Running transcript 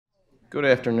Good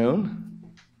afternoon.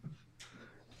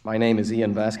 My name is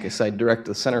Ian Vasquez. I direct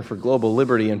the Center for Global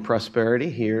Liberty and Prosperity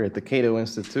here at the Cato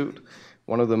Institute.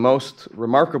 One of the most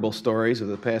remarkable stories of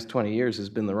the past 20 years has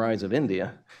been the rise of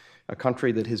India, a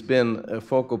country that has been a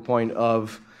focal point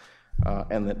of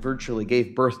and that virtually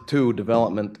gave birth to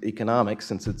development economics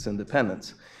since its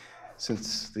independence.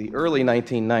 Since the early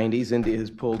 1990s, India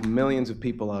has pulled millions of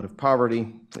people out of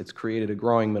poverty. It's created a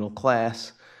growing middle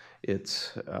class.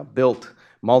 It's built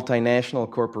multinational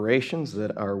corporations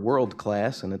that are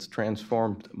world-class, and it's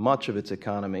transformed much of its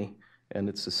economy and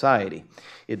its society.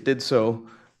 It did so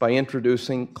by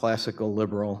introducing classical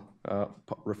liberal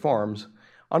reforms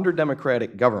under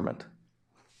democratic government.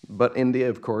 But India,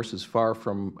 of course, is far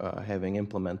from having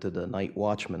implemented a night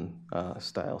watchman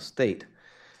style state.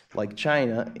 Like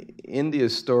China,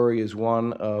 India's story is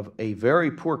one of a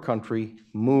very poor country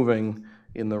moving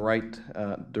in the right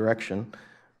direction,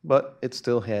 but it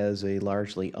still has a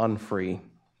largely unfree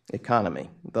economy.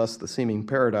 Thus, the seeming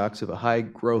paradox of a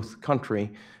high-growth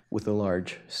country with a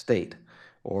large state.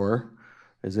 Or,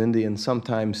 as Indians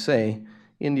sometimes say,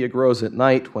 India grows at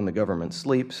night when the government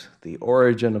sleeps, the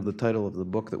origin of the title of the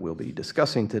book that we'll be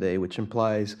discussing today, which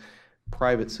implies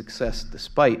private success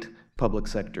despite public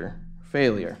sector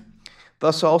failure.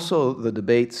 Thus, also, the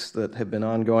debates that have been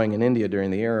ongoing in India during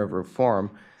the era of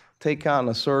reform take on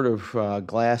a sort of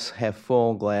glass half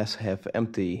full, glass half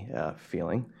empty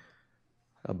feeling.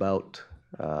 About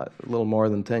a little more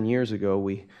than 10 years ago,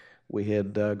 we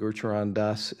had Gurcharan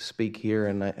Das speak here,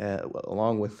 and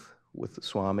along with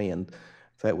Swami, and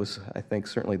that was, I think,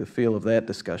 certainly the feel of that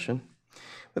discussion.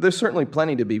 But there's certainly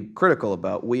plenty to be critical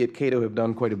about. We at Cato have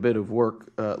done quite a bit of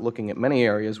work looking at many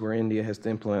areas where India has to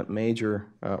implement major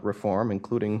reform,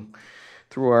 including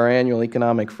through our annual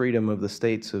Economic Freedom of the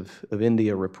States of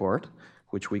India report,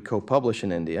 which we co-publish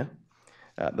in India.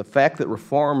 The fact that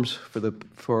reforms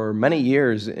for many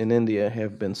years in India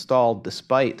have been stalled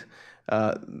despite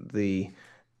the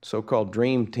so-called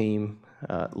dream team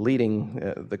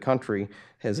leading the country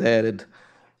has added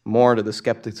more to the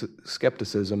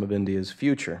skepticism of India's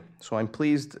future. So I'm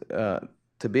pleased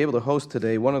to be able to host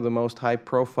today one of the most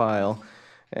high-profile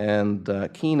and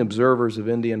keen observers of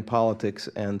Indian politics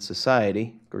and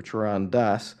society, Gurcharan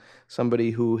Das,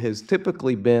 somebody who has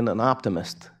typically been an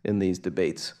optimist in these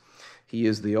debates. He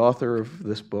is the author of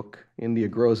this book, India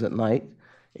Grows at Night,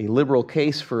 A Liberal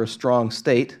Case for a Strong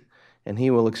State, and he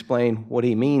will explain what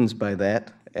he means by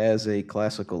that as a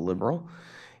classical liberal.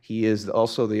 He is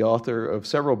also the author of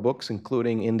several books,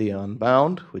 including India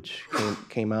Unbound, which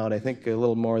came out, I think, a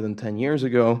little more than 10 years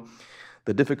ago,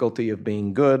 The Difficulty of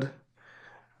Being Good,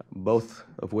 both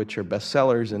of which are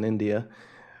bestsellers in India.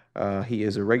 He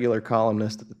is a regular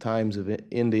columnist at the Times of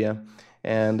India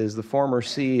and is the former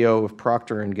CEO of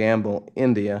Procter & Gamble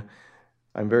India.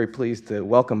 I'm very pleased to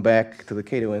welcome back to the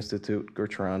Cato Institute,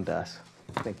 Gurcharan Das.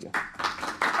 Thank you.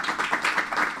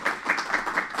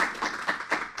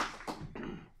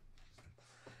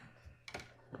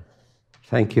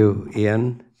 Thank you,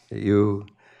 Ian. You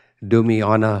do me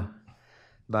honor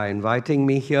by inviting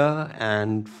me here,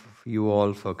 and you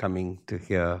all for coming to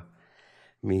hear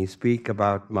me speak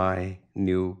about my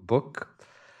new book.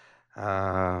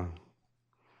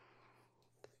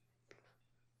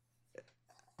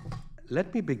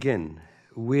 Let me begin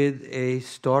with a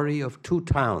story of two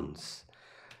towns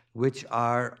which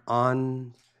are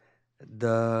on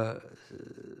the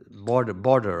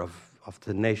border of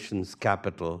the nation's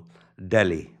capital,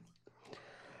 Delhi.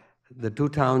 The two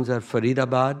towns are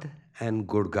Faridabad and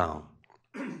Gurgaon.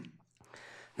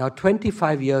 Now,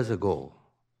 25 years ago,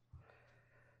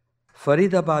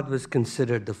 Faridabad was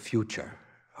considered the future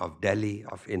of Delhi,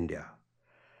 of India.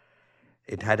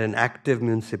 It had an active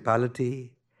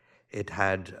municipality, it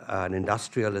had an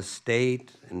industrial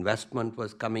estate, investment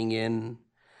was coming in,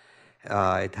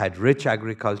 it had rich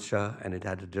agriculture, and it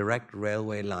had a direct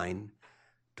railway line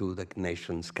to the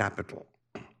nation's capital.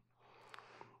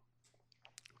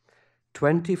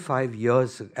 25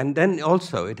 years, and then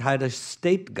also it had a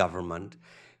state government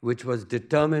which was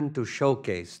determined to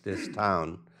showcase this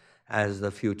town as the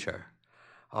future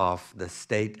of the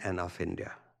state and of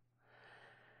India.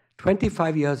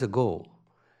 25 years ago,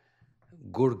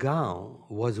 Gurgaon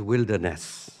was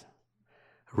wilderness,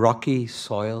 rocky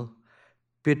soil,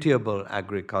 pitiable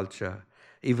agriculture,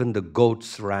 even the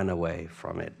goats ran away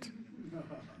from it.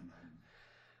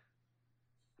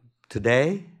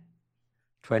 Today,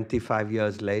 25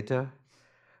 years later,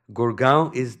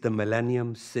 Gurgaon is the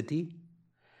Millennium City.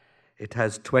 It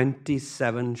has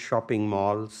 27 shopping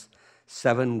malls,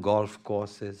 7 golf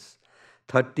courses,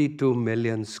 32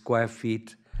 million square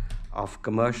feet of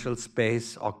commercial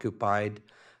space occupied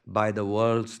by the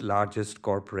world's largest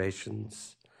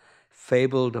corporations,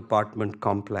 fabled apartment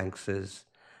complexes,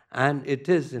 and it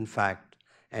is, in fact,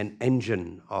 an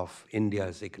engine of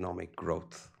India's economic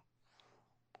growth.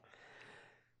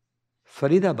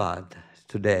 Faridabad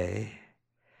today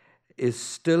is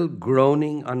still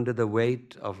groaning under the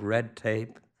weight of red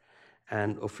tape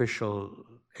and official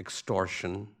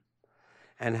extortion,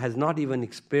 and has not even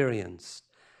experienced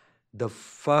the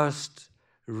first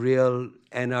real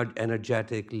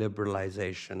energetic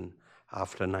liberalization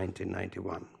after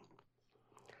 1991.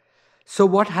 So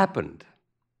what happened?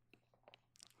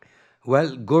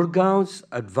 Well, Gurgaon's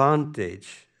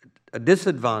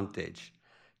disadvantage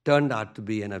turned out to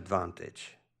be an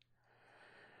advantage.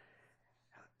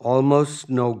 Almost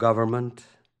no government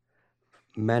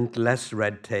meant less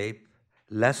red tape,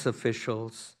 less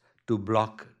officials to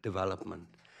block development.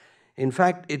 In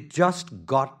fact, it just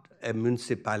got a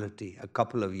municipality a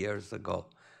couple of years ago,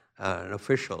 an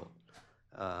official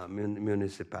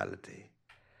municipality.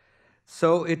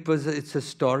 So it's a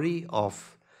story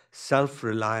of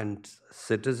self-reliant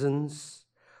citizens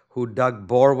who dug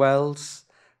bore wells,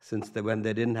 when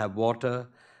they didn't have water,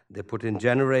 they put in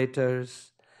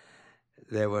generators.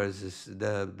 There was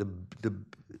the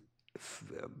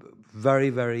very,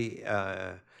 very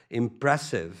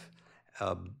impressive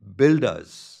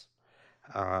builders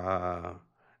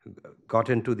got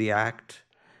into the act,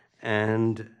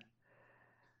 and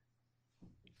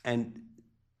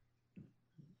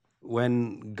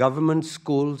when government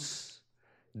schools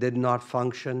did not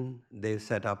function, they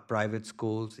set up private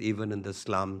schools, even in the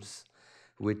slums,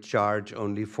 which charge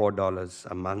only $4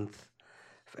 a month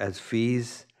as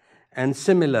fees, and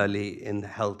similarly in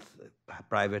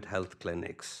private health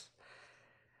clinics.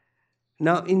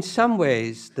 Now, in some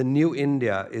ways, the new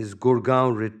India is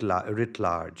Gurgaon writ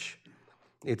large.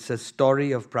 It's a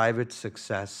story of private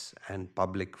success and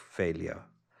public failure.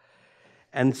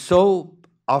 And so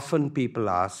often people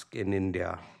ask in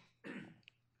India,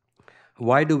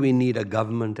 why do we need a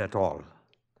government at all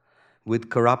with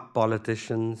corrupt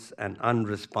politicians and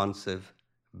unresponsive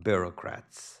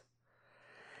bureaucrats?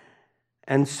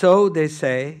 And so they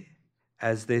say,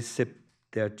 as they sip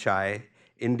their chai,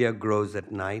 India grows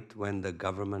at night when the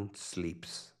government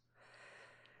sleeps.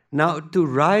 Now, to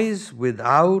rise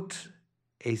without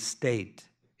a state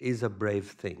is a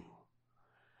brave thing.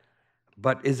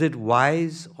 But is it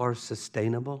wise or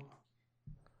sustainable?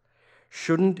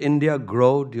 Shouldn't India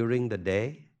grow during the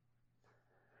day?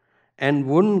 And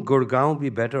wouldn't Gurgaon be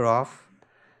better off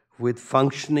with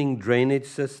functioning drainage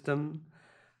system,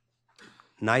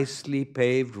 nicely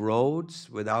paved roads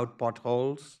without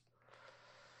potholes,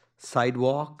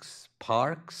 sidewalks,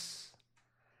 parks,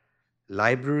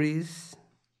 libraries?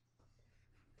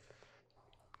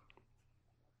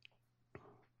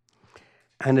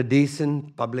 And a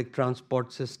decent public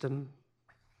transport system?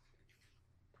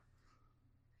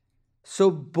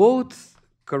 So both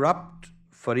corrupt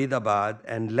Faridabad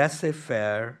and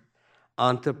laissez-faire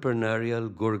entrepreneurial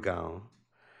Gurgaon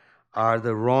are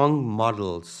the wrong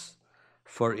models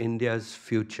for India's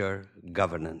future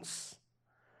governance.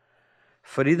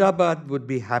 Faridabad would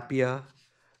be happier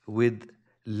with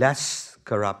less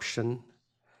corruption.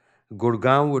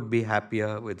 Gurgaon would be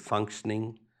happier with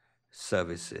functioning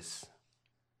services.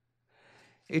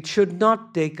 It should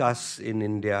not take us in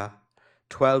India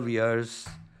 12 years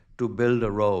to build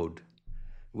a road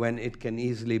when it can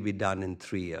easily be done in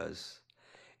 3 years.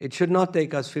 It should not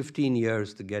take us 15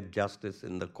 years to get justice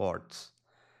in the courts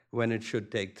when it should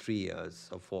take 3 years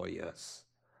or 4 years.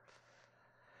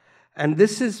 And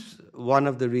this is one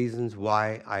of the reasons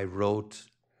why I wrote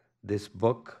this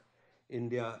book,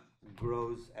 India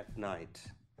Grows at Night.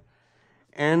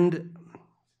 And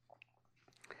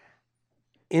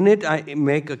in it, I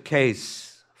make a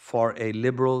case for a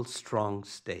liberal, strong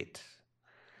state.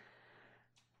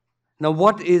 Now,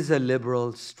 what is a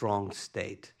liberal, strong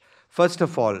state? First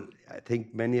of all, I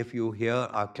think many of you here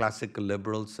are classical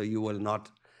liberals, so you will not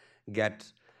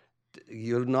get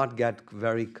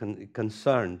very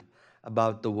concerned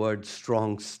about the word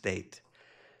strong state.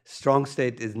 Strong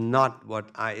state is not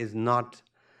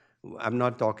I'm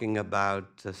not talking about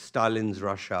Stalin's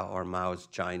Russia or Mao's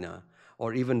China,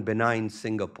 or even benign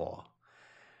Singapore.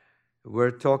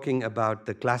 We're talking about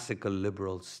the classical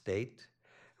liberal state,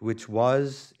 which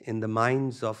was in the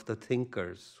minds of the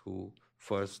thinkers who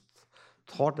first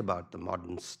thought about the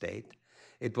modern state.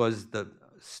 It was the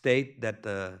state that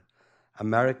the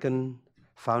American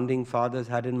founding fathers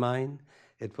had in mind.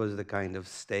 It was the kind of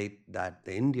state that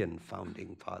the Indian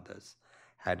founding fathers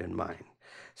had in mind.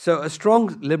 So a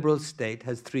strong liberal state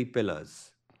has 3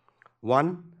 pillars.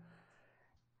 One,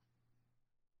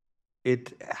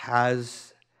 it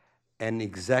has an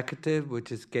executive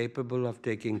which is capable of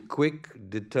taking quick,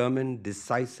 determined,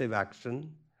 decisive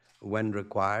action when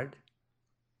required.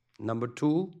 Number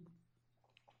two,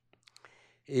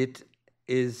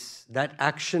 that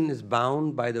action is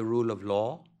bound by the rule of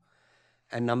law.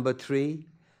 And number three,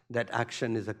 that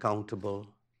action is accountable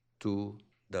to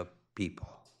the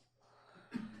people.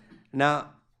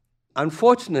 Now,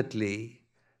 unfortunately,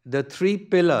 the three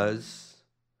pillars,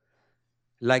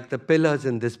 like the pillars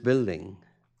in this building,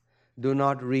 do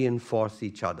not reinforce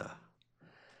each other.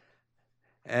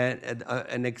 And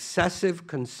an excessive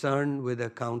concern with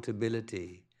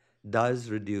accountability does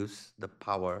reduce the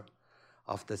power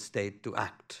of the state to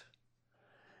act.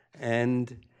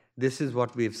 And this is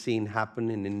what we've seen happen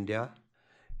in India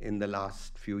in the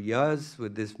last few years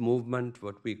with this movement,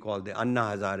 what we call the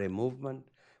Anna Hazare movement,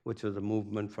 which was a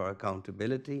movement for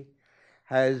accountability,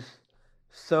 has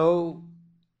so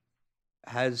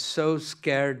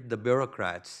scared the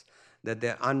bureaucrats that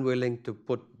they're unwilling to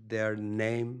put their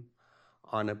name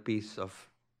on a piece of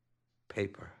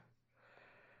paper.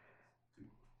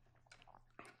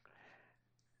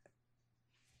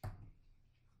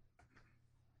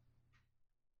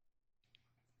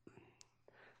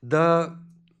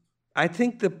 I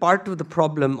think the part of the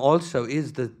problem also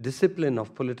is the discipline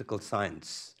of political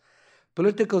science.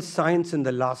 Political science in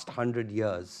the last 100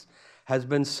 years has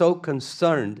been so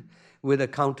concerned with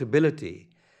accountability.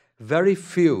 Very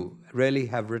few really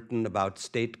have written about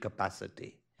state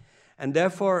capacity. And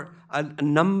therefore, a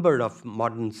number of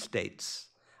modern states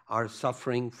are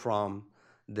suffering from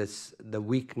the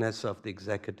weakness of the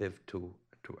executive to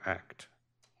act.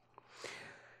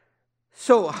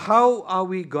 So how are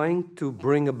we going to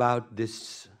bring about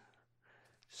this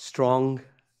strong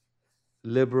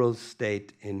liberal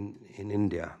state in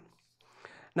India?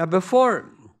 Now, before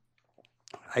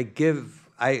I give,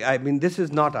 I mean, this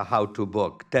is not a how-to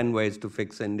book, 10 Ways to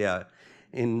Fix India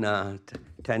in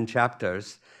 10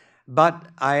 chapters, but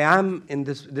I am in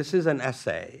this is an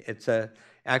essay. It's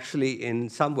actually, in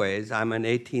some ways, I'm an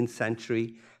 18th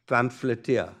century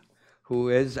pamphleteer who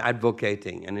is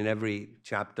advocating, and in every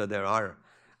chapter there are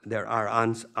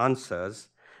answers,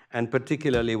 and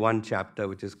particularly one chapter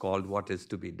which is called What is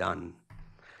to be Done.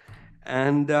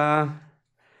 And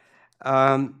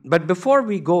but before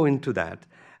we go into that,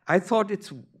 I thought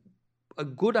it's a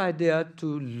good idea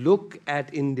to look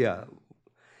at India,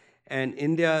 and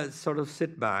India sort of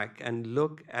sit back and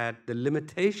look at the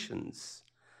limitations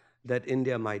that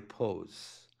India might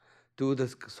pose to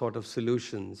the sort of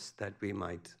solutions that we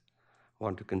might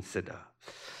want to consider.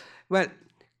 Well,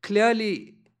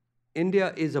 clearly,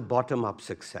 India is a bottom-up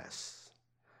success,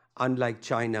 unlike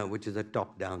China, which is a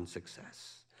top-down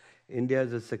success. India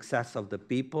is a success of the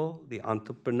people, the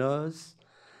entrepreneurs,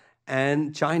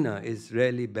 and China is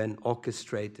really been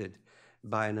orchestrated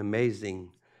by an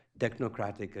amazing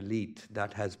technocratic elite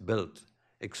that has built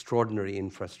extraordinary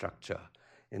infrastructure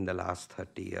in the last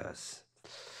 30 years.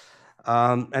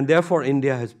 And therefore,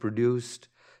 India has produced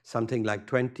something like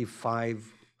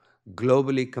 25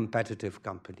 globally competitive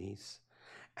companies.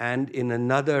 And in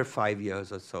another 5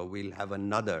 years or so, we'll have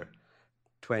another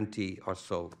 20 or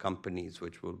so companies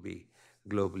which will be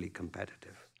globally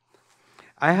competitive.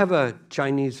 I have a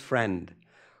Chinese friend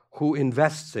who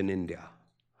invests in India.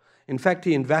 In fact,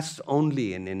 he invests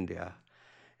only in India.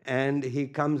 And he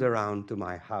comes around to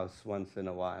my house once in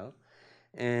a while.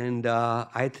 And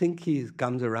I think he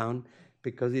comes around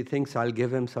because he thinks I'll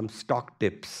give him some stock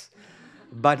tips.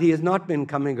 But he has not been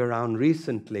coming around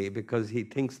recently because he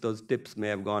thinks those tips may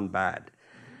have gone bad.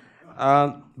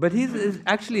 But he's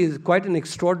actually quite an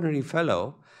extraordinary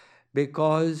fellow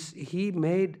because he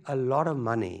made a lot of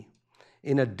money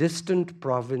in a distant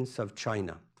province of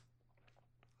China.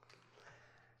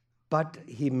 But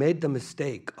he made the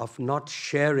mistake of not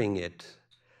sharing it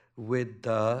with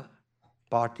the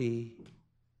party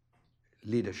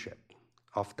leadership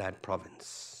of that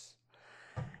province.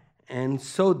 And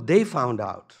so they found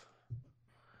out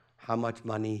how much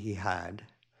money he had,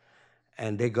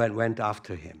 and they went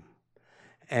after him.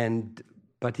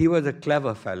 But he was a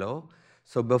clever fellow,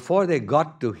 so before they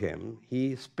got to him,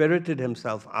 he spirited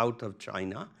himself out of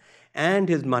China and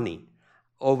his money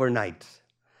overnight,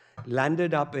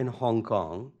 landed up in Hong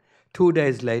Kong. 2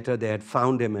 days later, they had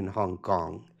found him in Hong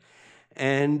Kong.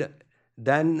 And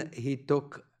then he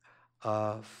took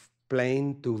a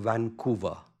plane to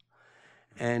Vancouver,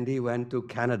 and he went to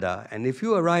Canada. And if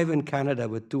you arrive in Canada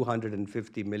with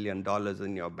 $250 million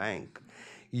in your bank,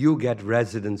 you get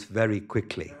residence very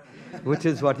quickly, which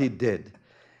is what he did.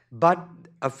 But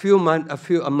a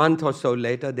month or so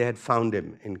later, they had found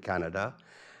him in Canada,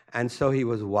 and so he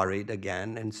was worried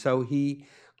again. And so he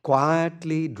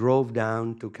quietly drove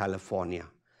down to California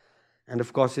And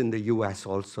of course, in the US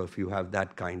also, if you have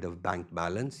that kind of bank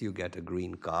balance, you get a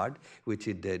green card, which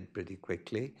he did pretty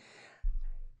quickly.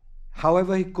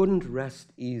 However, he couldn't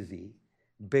rest easy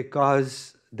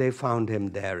because they found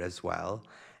him there as well.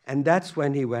 And that's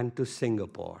when he went to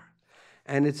Singapore.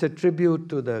 And it's a tribute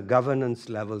to the governance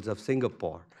levels of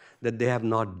Singapore that they have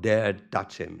not dared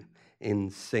touch him in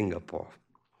Singapore.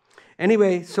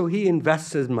 Anyway, so he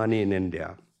invests his money in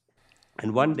India.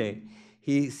 And one day,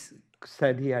 he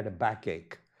said he had a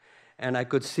backache. And I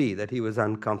could see that he was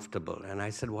uncomfortable. And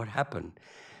I said, what happened?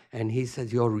 And he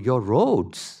said, your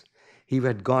roads. He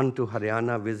had gone to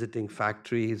Haryana visiting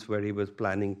factories where he was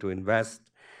planning to invest.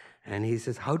 And he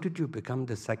says, how did you become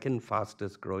the second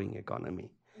fastest growing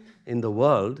economy in the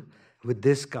world with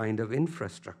this kind of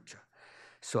infrastructure?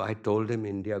 So I told him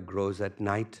India grows at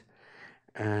night.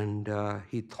 And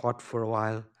he thought for a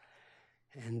while.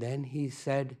 And then he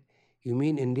said, you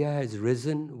mean India has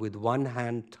risen with one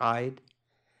hand tied?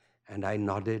 And I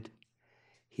nodded.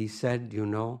 He said, you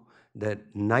know, the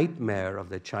nightmare of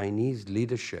the Chinese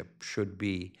leadership should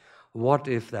be, what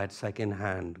if that second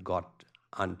hand got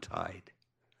untied?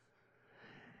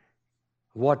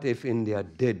 What if India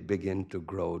did begin to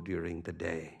grow during the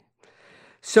day?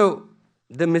 So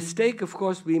the mistake, of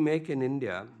course, we make in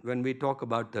India when we talk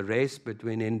about the race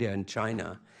between India and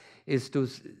China is to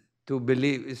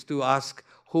ask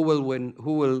who will win,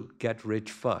 who will get rich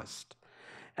first.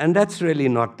 And that's really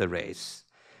not the race.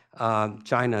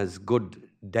 China's good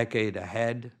decade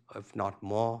ahead, if not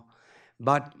more.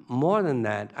 But more than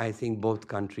that, I think both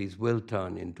countries will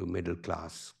turn into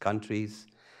middle-class countries.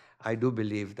 I do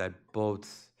believe that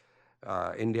both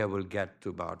India will get to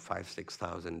about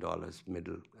 $5,000-6,000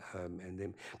 middle,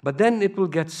 but then it will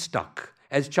get stuck,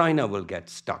 as China will get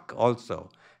stuck also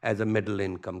as a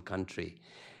middle-income country.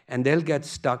 And they'll get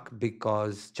stuck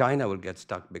because China will get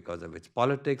stuck because of its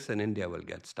politics, and India will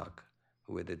get stuck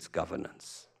with its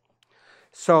governance.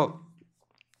 So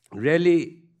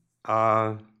really,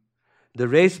 the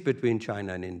race between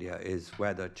China and India is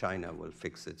whether China will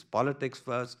fix its politics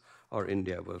first or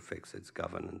India will fix its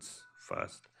governance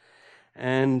first.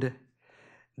 And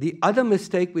the other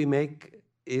mistake we make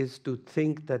is to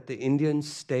think that the Indian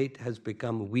state has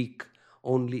become weak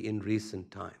only in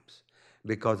recent times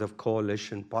because of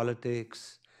coalition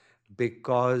politics,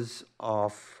 because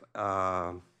of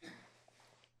a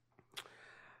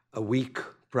weak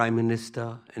prime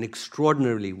minister, an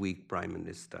extraordinarily weak prime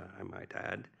minister, I might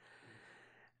add.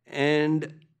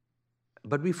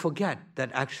 But we forget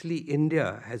that actually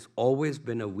India has always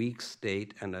been a weak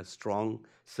state and a strong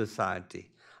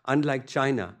society, unlike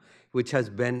China, which has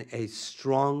been a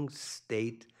strong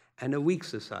state and a weak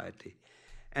society.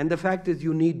 And the fact is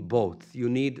you need both. You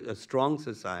need a strong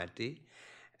society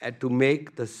to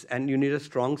make this, and you need a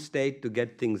strong state to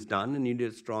get things done, and you need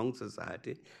a strong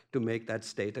society to make that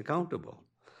state accountable.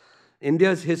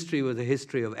 India's history was a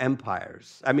history of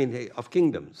empires, of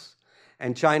kingdoms.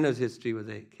 And China's history was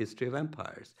a history of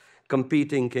empires,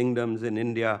 competing kingdoms in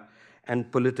India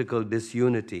and political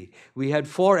disunity. We had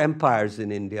 4 empires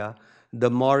in India,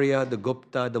 the Maurya, the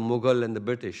Gupta, the Mughal, and the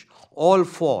British. All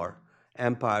 4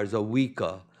 empires are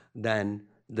weaker than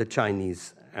the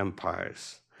Chinese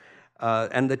empires.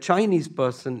 And the Chinese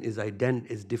person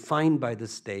is defined by the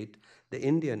state. The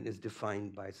Indian is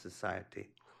defined by society.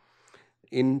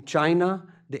 In China,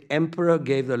 the emperor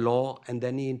gave the law, and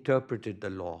then he interpreted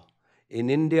the law. In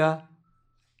India,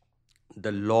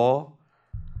 the law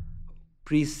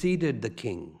preceded the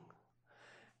king,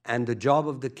 and the job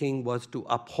of the king was to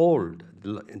uphold,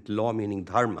 law meaning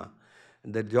dharma,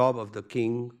 the job of the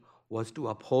king was to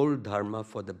uphold dharma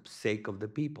for the sake of the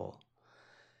people.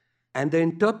 And the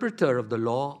interpreter of the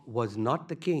law was not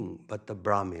the king, but the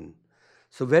Brahmin.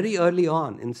 So very early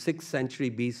on, in 6th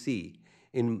century BC,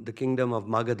 in the kingdom of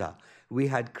Magadha, we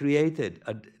had created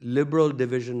a liberal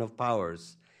division of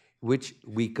powers which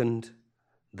weakened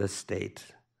the state.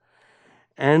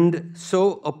 And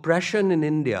so oppression in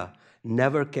India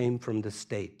never came from the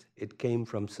state. It came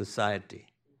from society.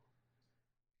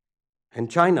 In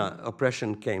China,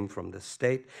 oppression came from the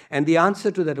state. And the answer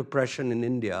to that oppression in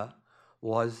India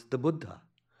was the Buddha,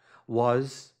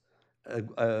 was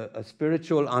a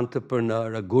spiritual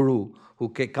entrepreneur, a guru who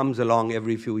comes along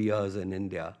every few years in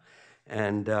India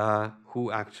and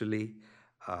who actually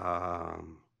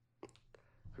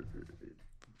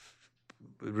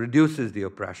reduces the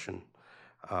oppression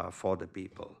for the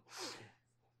people.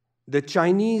 The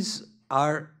Chinese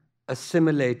are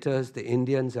assimilators, the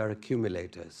Indians are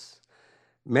accumulators.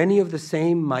 Many of the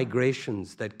same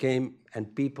migrations that came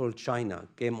and peopled China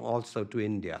came also to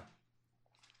India.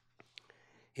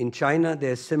 In China,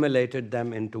 they assimilated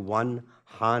them into one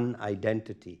Han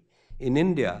identity. In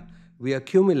India, we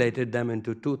accumulated them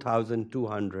into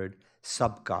 2,200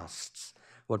 subcastes,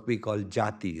 what we call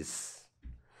jatis.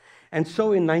 And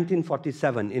so in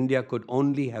 1947, India could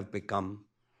only have become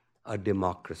a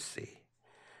democracy.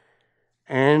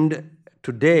 And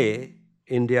today,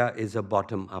 India is a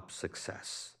bottom-up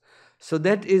success. So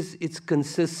it's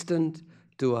consistent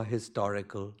to a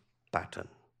historical pattern.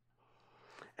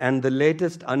 And the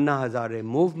latest Anna Hazare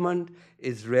movement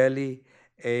is really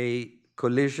a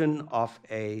collision of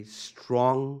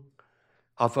strong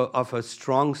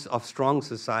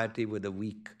society with a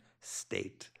weak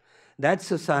state. That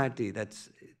society, that's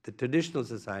the traditional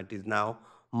society, is now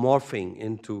morphing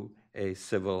into a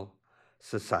civil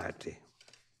society.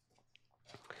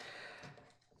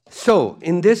 So,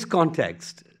 in this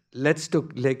context, let's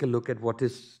take a look at what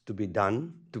is to be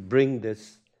done to bring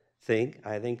this thing.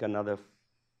 I think another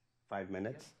 5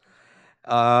 minutes.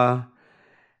 Well,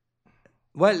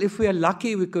 if we are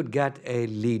lucky, we could get a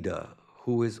leader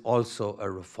who is also a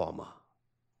reformer.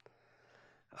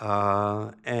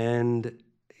 And,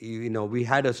 we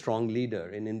had a strong leader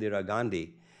in Indira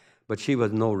Gandhi, but she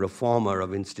was no reformer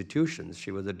of institutions. She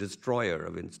was a destroyer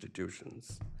of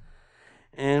institutions.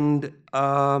 And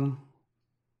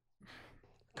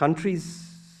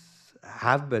countries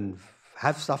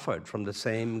have suffered from the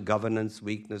same governance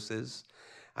weaknesses.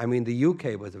 I mean, the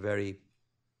UK was a very,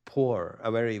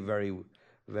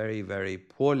 very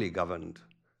poorly governed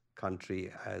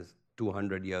country as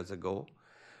 200 years ago.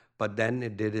 But then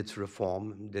it did its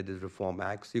reform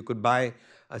acts. You could buy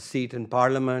a seat in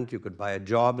parliament, you could buy a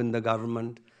job in the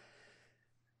government.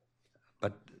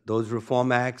 But those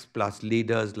reform acts, plus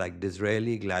leaders like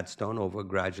Disraeli, Gladstone, over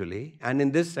gradually. And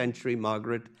in this century,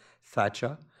 Margaret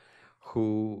Thatcher,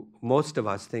 who most of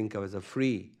us think of as a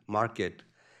free market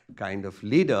kind of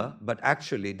leader, but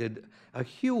actually had a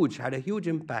huge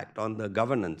impact on the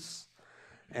governance.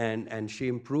 And she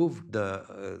improved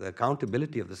the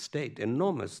accountability of the state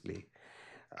enormously.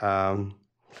 So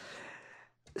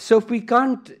if we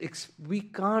can't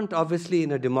obviously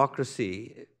in a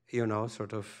democracy,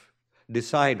 sort of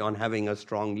decide on having a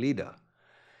strong leader.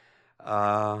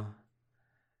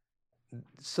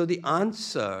 So the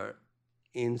answer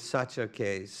in such a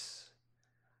case,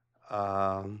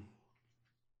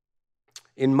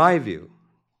 in my view,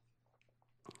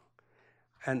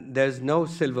 and there's no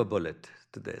silver bullet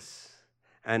to this,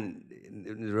 and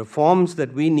the reforms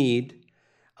that we need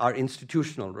are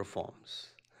institutional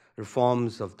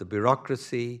reforms of the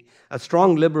bureaucracy, a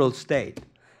strong liberal state.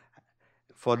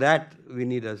 For that, we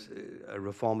need a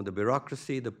reform of the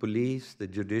bureaucracy, the police, the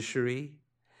judiciary.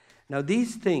 Now,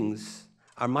 these things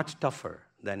are much tougher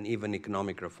than even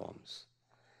economic reforms.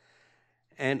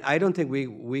 And I don't think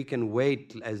we can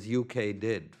wait, as UK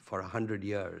did, for 100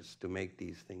 years to make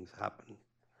these things happen.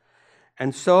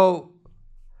 And so,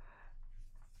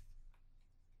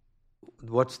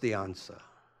 what's the answer?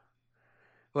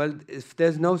 Well, if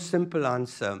there's no simple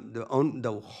answer,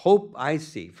 the hope I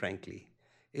see, frankly,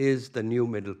 is the new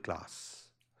middle class.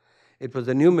 It was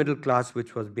the new middle class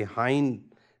which was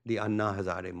behind the Anna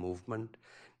Hazare movement.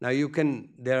 Now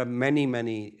there are many,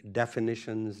 many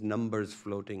definitions, numbers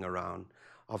floating around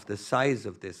of the size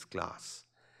of this class.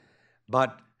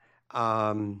 But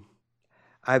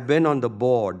I've been on the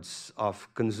boards of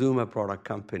consumer product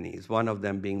companies, one of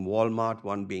them being Walmart,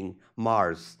 one being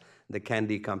Mars, the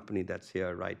candy company that's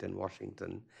here right in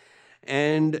Washington.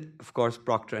 And, of course,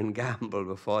 Procter & Gamble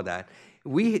before that.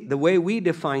 The way we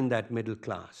define that middle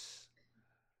class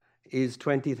is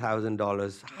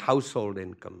 $20,000 household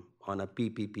income on a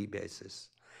PPP basis.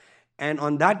 And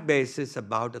on that basis,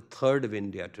 about a third of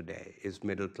India today is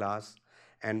middle class,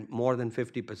 and more than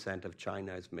 50% of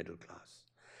China is middle class.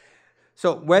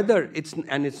 So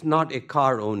it's not a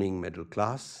car-owning middle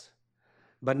class,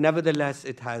 but nevertheless,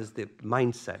 it has the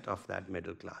mindset of that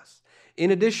middle class.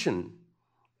 In addition,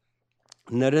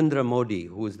 Narendra Modi,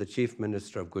 who is the Chief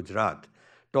Minister of Gujarat,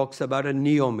 talks about a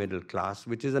neo-middle class,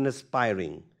 which is an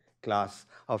aspiring class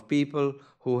of people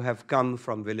who have come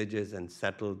from villages and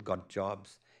settled, got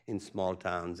jobs in small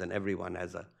towns, and everyone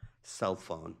has a cell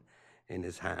phone in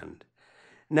his hand.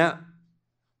 Now,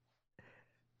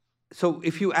 so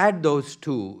if you add those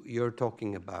two, you're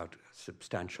talking about a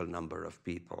substantial number of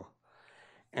people.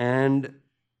 And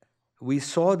we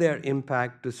saw their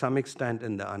impact to some extent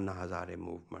in the Anna Hazare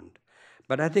movement.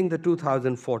 But I think the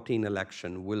 2014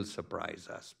 election will surprise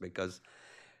us because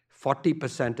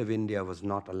 40% of India was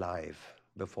not alive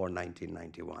before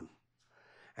 1991.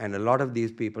 And a lot of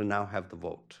these people now have the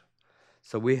vote.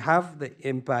 So we have the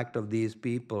impact of these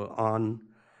people on.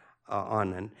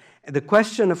 And the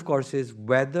question, of course, is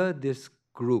whether this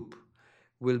group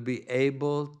will be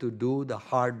able to do the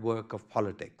hard work of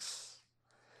politics,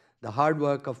 the hard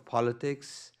work of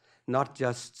politics, not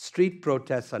just street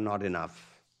protests are not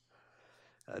enough.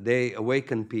 They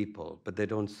awaken people, but they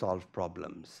don't solve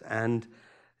problems. And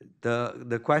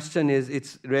the question is,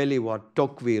 it's really what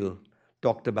Tocqueville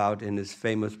talked about in his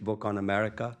famous book on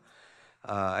America,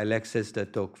 Alexis de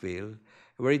Tocqueville,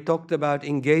 where he talked about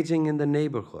engaging in the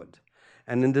neighborhood.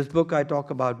 And in this book, I talk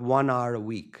about 1 hour a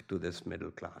week to this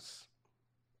middle class.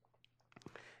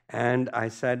 And I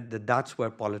said that that's where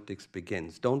politics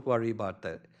begins. Don't worry about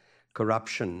the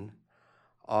corruption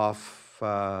of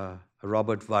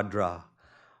Robert Vadra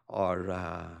or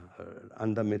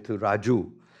Andamithu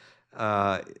Raju.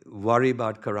 Worry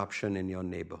about corruption in your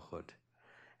neighborhood.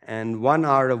 And 1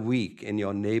 hour a week in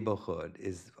your neighborhood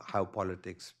is how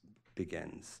politics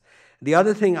begins. The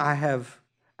other thing I have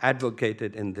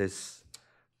advocated in this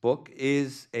book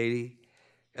is a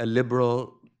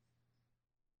liberal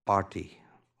party.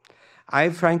 I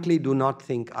frankly do not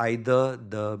think either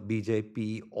the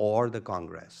BJP or the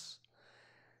Congress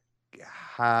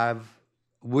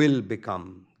will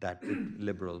become that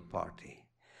liberal party.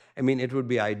 I mean, it would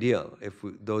be ideal if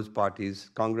those parties,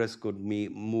 Congress could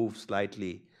move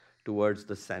slightly towards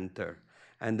the center,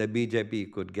 and the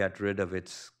BJP could get rid of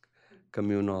its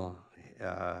communal,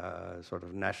 sort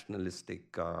of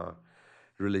nationalistic,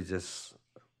 religious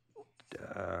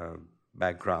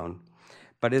background.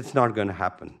 But it's not going to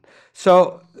happen.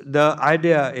 So the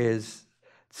idea is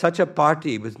such a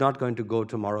party was not going to go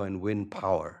tomorrow and win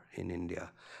power in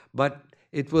India, but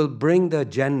it will bring the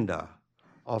agenda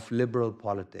of liberal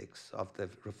politics, of the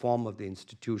reform of the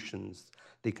institutions,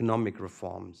 the economic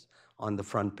reforms on the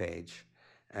front page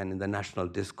and in the national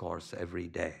discourse every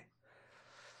day.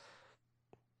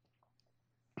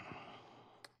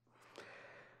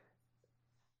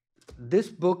 This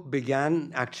book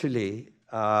began actually,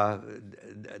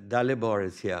 Dalibor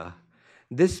is here.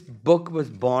 This book was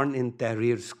born in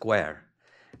Tahrir Square,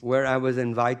 where I was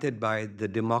invited by the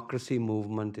democracy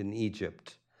movement in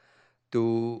Egypt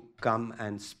to come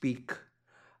and speak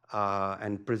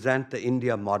and present the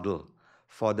India model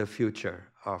for the future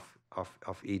of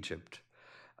Egypt.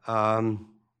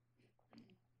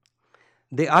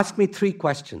 They asked me 3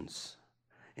 questions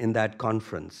in that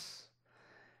conference.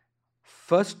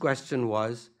 First question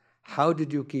was, how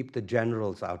did you keep the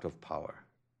generals out of power?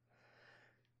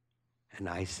 And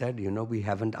I said, we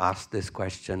haven't asked this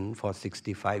question for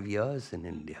 65 years in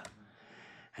India.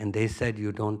 And they said,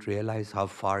 you don't realize how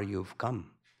far you've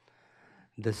come.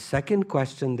 The second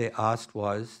question they asked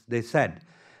was, they said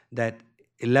that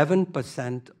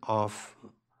 11% of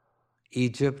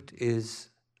Egypt is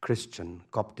Christian,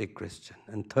 Coptic Christian,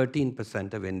 and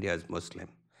 13% of India is Muslim.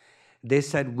 They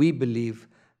said, we believe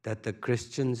that the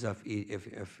Christians of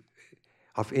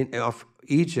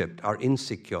Egypt are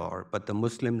insecure, but the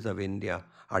Muslims of India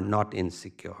are not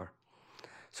insecure.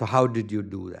 So how did you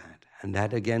do that? And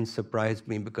that again surprised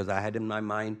me because I had in my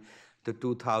mind the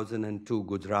 2002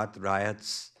 Gujarat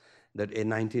riots, the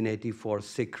 1984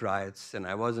 Sikh riots, and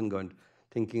I wasn't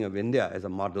thinking of India as a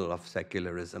model of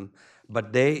secularism,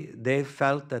 but they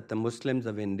felt that the Muslims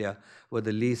of India were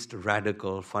the least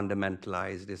radical,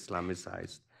 fundamentalized,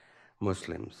 Islamicized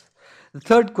Muslims. The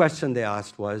third question they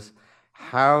asked was,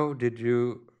 how did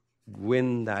you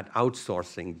win that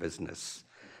outsourcing business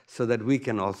so that we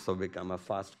can also become a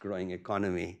fast-growing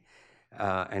economy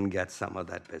and get some of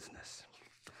that business?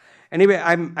 Anyway,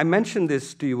 I mentioned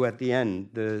this to you at the end,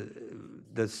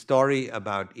 the story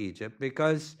about Egypt,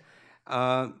 because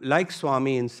like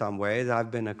Swami in some ways,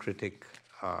 I've been a critic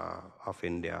of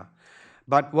India.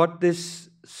 But what this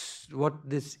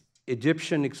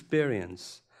Egyptian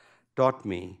experience taught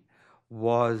me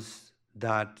was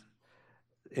that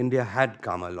India had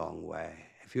come a long way.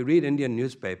 If you read Indian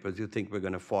newspapers, you think we're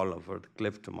going to fall over the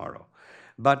cliff tomorrow.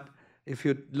 But if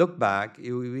you look back,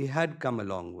 we had come a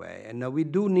long way. And now we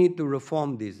do need to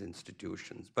reform these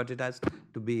institutions, but it has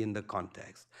to be in the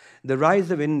context. The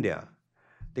rise of India,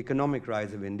 the economic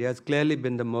rise of India, has clearly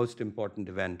been the most important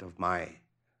event of my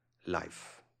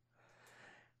life.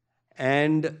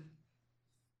 And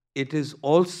it is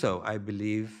also, I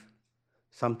believe,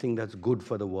 something that's good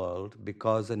for the world,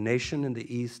 because a nation in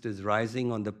the East is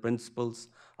rising on the principles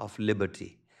of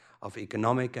liberty, of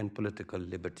economic and political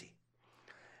liberty.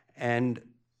 And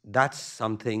that's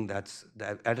something that's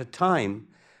at a time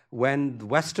when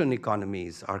Western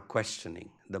economies are questioning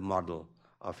the model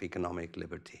of economic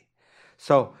liberty.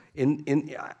 So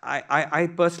I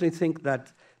personally think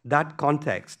that that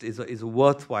context is a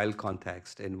worthwhile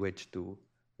context in which to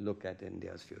look at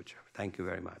India's future. Thank you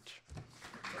very much.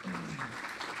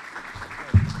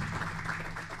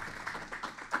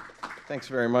 Thanks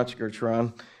very much,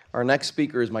 Gurcharan. Our next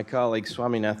speaker is my colleague,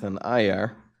 Swaminathan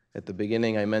Iyer. At the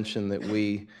beginning, I mentioned that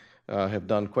we have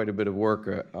done quite a bit of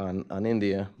work on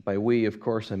India. By we, of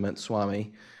course, I meant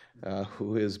Swami,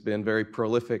 who has been very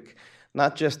prolific,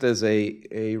 not just as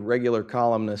a regular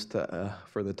columnist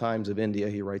for the Times of India.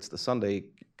 He writes the Sunday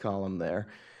column there.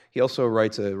 He also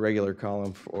writes a regular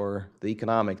column for the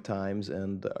Economic Times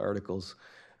and articles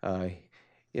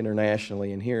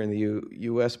internationally and here in the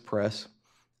U.S. press.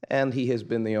 And he has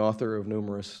been the author of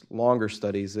numerous longer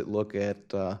studies that look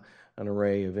at an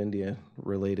array of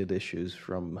India-related issues,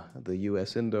 from the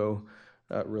U.S.-Indo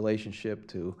relationship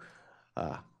to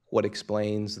what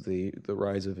explains the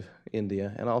rise of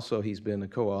India. And also he's been a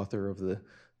co-author of the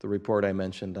report I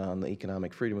mentioned on the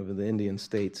economic freedom of the Indian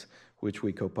states, which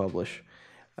we co-publish.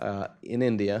 In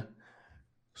India,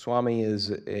 Swami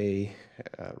is a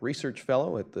research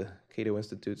fellow at the Cato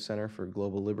Institute Center for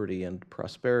Global Liberty and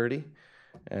Prosperity,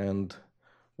 and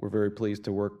we're very pleased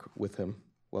to work with him.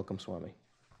 Welcome, Swami.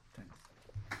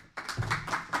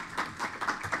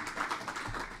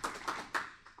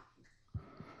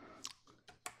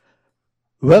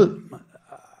 Well,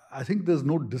 I think there's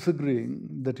no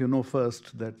disagreeing that you know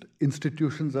first that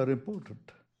institutions are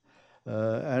important,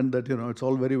 and that it's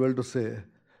all very well to say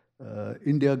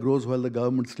India grows while the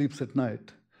government sleeps at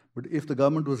night. But if the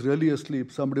government was really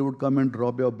asleep, somebody would come and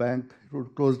rob your bank, it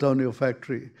would close down your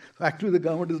factory. So actually, the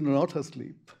government is not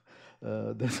asleep.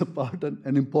 There's a part,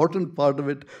 an important part of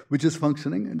it, which is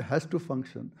functioning and has to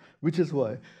function, which is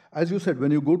why, as you said,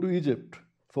 when you go to Egypt,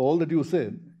 for all that you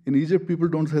said, in Egypt, people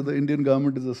don't say the Indian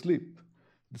government is asleep.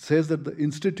 It says that the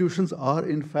institutions are,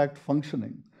 in fact,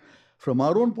 functioning. From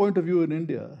our own point of view in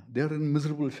India, they are in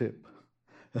miserable shape.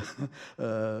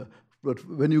 But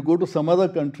when you go to some other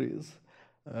countries,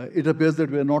 it appears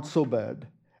that we are not so bad,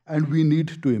 and we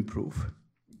need to improve.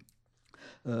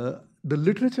 The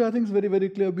literature, I think, is very, very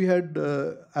clear. We had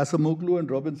Acemoglu and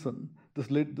Robinson, this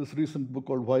recent book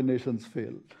called Why Nations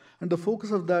Fail. And the focus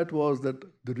of that was that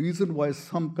the reason why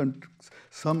some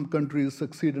countries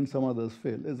succeed and some others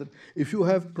fail is that if you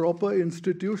have proper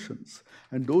institutions,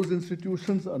 and those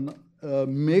institutions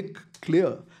make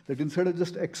clear that instead of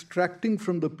just extracting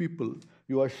from the people,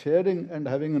 you are sharing and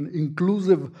having an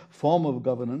inclusive form of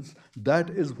governance, that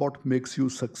is what makes you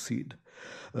succeed.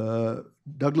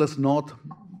 Douglas North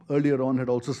earlier on had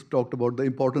also talked about the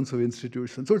importance of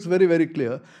institutions. So it's very, very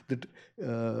clear that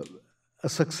a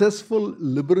successful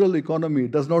liberal economy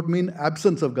does not mean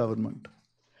absence of government.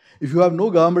 If you have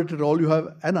no government at all, you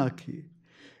have anarchy.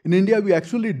 In India, we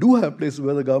actually do have places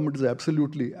where the government is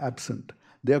absolutely absent.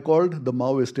 They are called the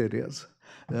Maoist areas,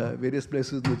 various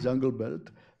places in the jungle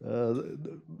belt.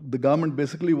 The government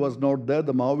basically was not there.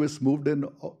 The Maoists moved in,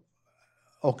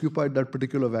 occupied that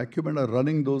particular vacuum, and are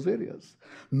running those areas.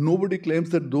 Nobody claims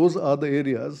that those are the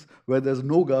areas where there's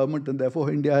no government and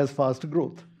therefore India has fast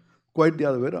growth. Quite the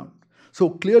other way around. So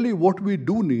clearly what we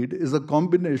do need is a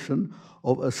combination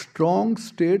of a strong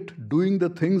state doing the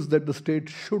things that the state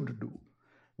should do,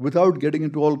 without getting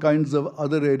into all kinds of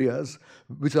other areas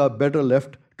which are better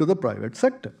left to the private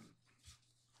sector.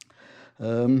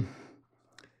 In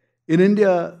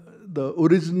India, the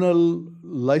original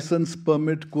license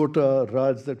permit quota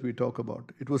Raj that we talk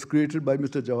about, it was created by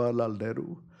Mr. Jawaharlal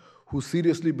Nehru, who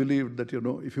seriously believed that,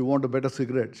 if you want a better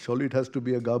cigarette, surely it has to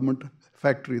be a government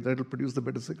factory that will produce the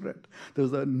better cigarette.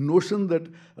 There's a notion that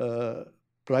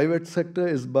private sector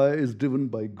is driven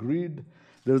by greed.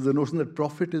 There's a notion that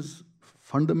profit is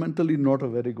fundamentally not a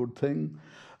very good thing.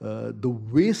 The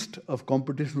waste of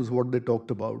competition was what they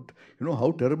talked about.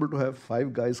 How terrible to have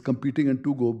 5 guys competing and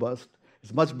 2 go bust.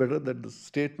 It's much better that the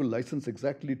state will license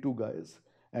exactly 2 guys,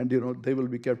 and they will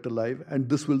be kept alive, and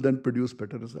this will then produce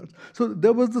better results. So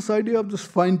there was this idea of this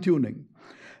fine-tuning.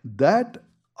 That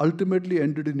ultimately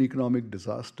ended in economic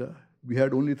disaster. We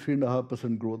had only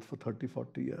 3.5% growth for 30,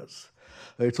 40 years.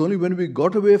 It's only when we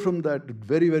got away from that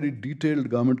very, very detailed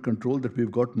government control that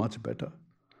we've got much better.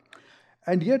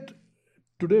 And yet,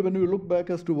 today when we look back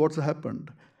as to what's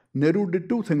happened, Nehru did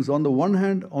 2 things. On the one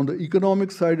hand, on the economic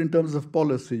side in terms of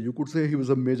policy, you could say he was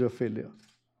a major failure.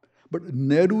 But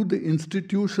Nehru, the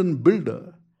institution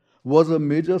builder, was a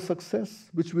major success,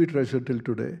 which we treasure till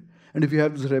today. And if you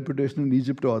have this reputation in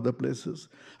Egypt or other places,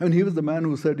 he was the man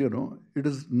who said, it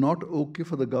is not okay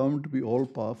for the government to be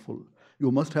all-powerful.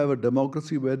 You must have a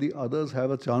democracy where the others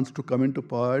have a chance to come into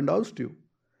power and oust you.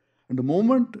 And the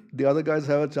moment the other guys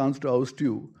have a chance to oust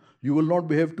you, you will not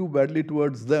behave too badly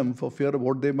towards them for fear of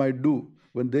what they might do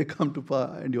when they come to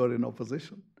power and you're in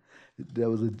opposition. There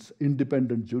was an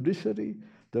independent judiciary.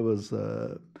 There was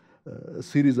a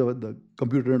series of the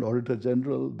Computer and Auditor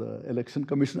General, the Election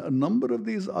Commission, a number of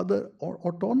these other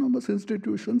autonomous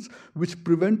institutions which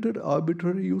prevented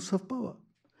arbitrary use of power.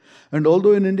 And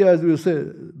although in India, as we say,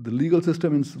 the legal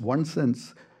system in one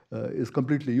sense is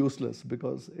completely useless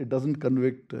because it doesn't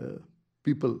convict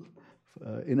people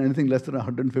in anything less than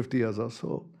 150 years or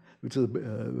so, which is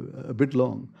a bit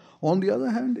long. On the other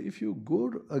hand, if you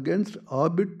go against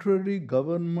arbitrary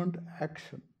government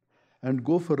action and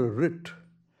go for a writ,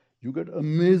 you get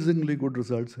amazingly good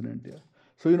results in India.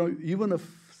 So, even if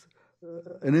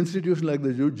an institution like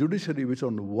the judiciary, which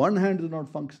on one hand is not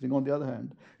functioning, on the other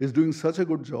hand is doing such a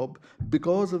good job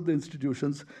because of the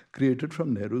institutions created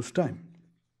from Nehru's time.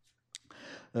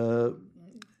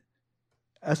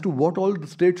 As to what all the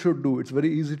state should do, it's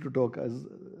very easy to talk. As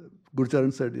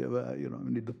Gurcharan said,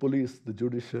 we need the police, the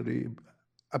judiciary,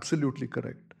 absolutely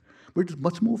correct. But it's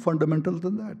much more fundamental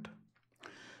than that.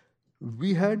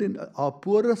 We had our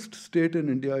poorest state in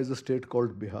India is a state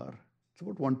called Bihar. It's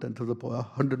about 1/10 of the poor,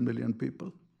 100 million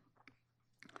people.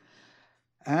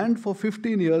 And for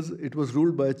 15 years, it was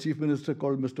ruled by a chief minister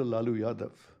called Mr. Lalu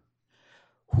Yadav,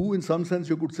 who in some sense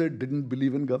you could say didn't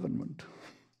believe in government.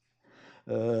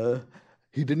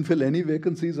 He didn't fill any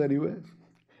vacancies anywhere.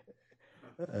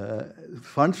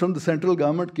 Funds from the central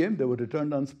government came, they were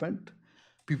returned unspent.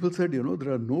 People said, there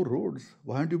are no roads.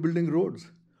 Why aren't you building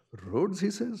roads? Roads, he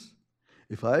says.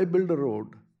 If I build a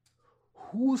road,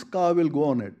 whose car will go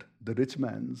on it? The rich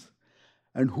man's.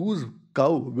 And whose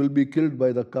cow will be killed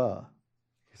by the car?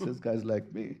 He says, guys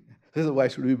like me. He says, why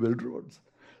should we build roads?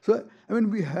 So,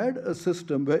 we had a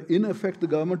system where, in effect, the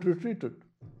government retreated.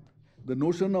 The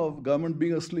notion of government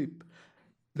being asleep.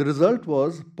 The result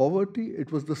was poverty.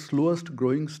 It was the slowest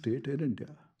growing state in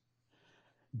India.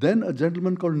 Then a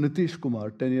gentleman called Nitish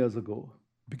Kumar, 10 years ago,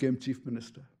 became chief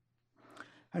minister.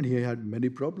 And he had many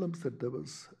problems, that there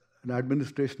was an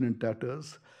administration in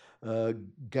tatters.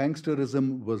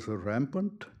 Gangsterism was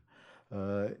rampant.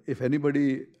 If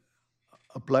anybody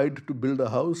applied to build a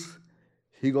house,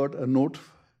 he got a note,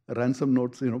 a ransom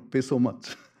note, pay so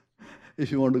much if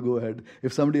you want to go ahead.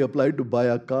 If somebody applied to buy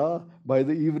a car, by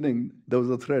the evening, there was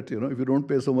a threat, if you don't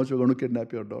pay so much, we're going to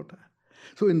kidnap your daughter.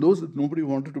 So in those, nobody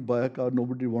wanted to buy a car,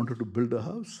 nobody wanted to build a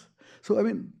house. So,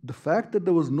 the fact that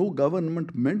there was no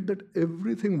government meant that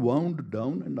everything wound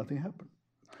down and nothing happened.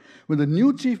 When the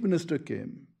new chief minister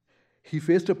came, he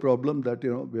faced a problem that,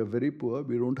 we are very poor,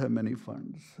 we don't have many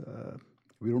funds,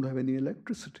 we don't have any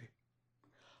electricity.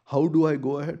 How do I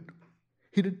go ahead?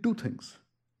 He did two things.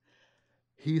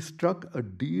 He struck a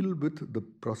deal with the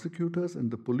prosecutors and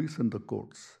the police and the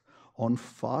courts on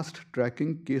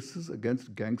fast-tracking cases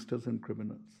against gangsters and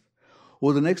criminals.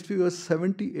 Over the next few years,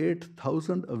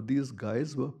 78,000 of these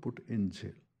guys were put in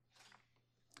jail.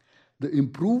 The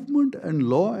improvement in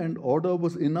law and order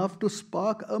was enough to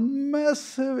spark a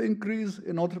massive increase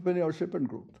in entrepreneurship and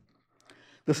growth.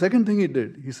 The second thing he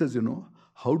did, he says,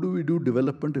 how do we do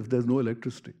development if there's no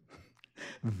electricity?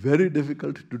 Very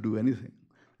difficult to do anything.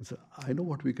 He said, I know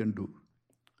what we can do.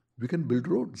 We can build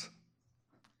roads.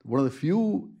 One of the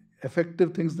few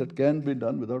effective things that can be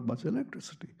done without much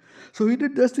electricity. So he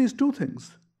did just these two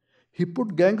things. He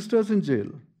put gangsters in jail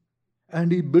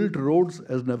and he built roads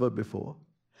as never before.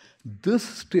 This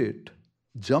state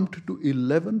jumped to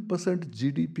 11%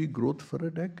 GDP growth for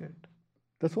a decade.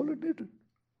 That's all it did.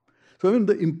 So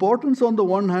the importance on the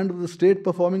one hand of the state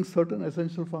performing certain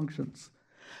essential functions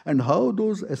and how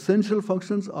those essential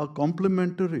functions are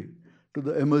complementary to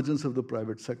the emergence of the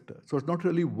private sector. So it's not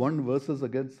really one versus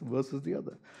the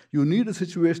other. You need a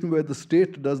situation where the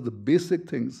state does the basic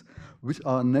things which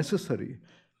are necessary,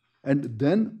 and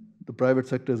then the private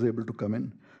sector is able to come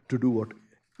in to do what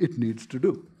it needs to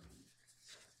do.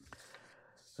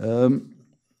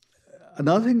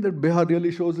 Another thing that Bihar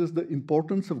really shows is the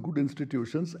importance of good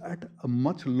institutions at a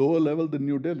much lower level than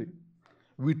New Delhi.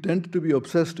 We tend to be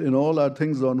obsessed in all our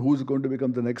things on who's going to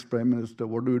become the next prime minister,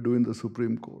 what do we do in the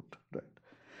Supreme Court, right?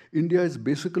 India is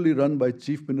basically run by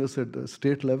chief ministers at the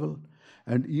state level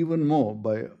and even more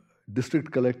by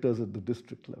district collectors at the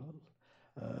district level.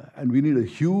 And we need a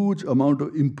huge amount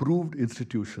of improved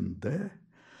institution there.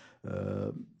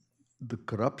 The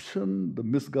corruption, the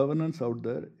misgovernance out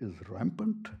there is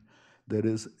rampant. There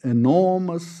is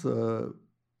enormous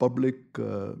public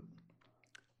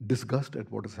disgust at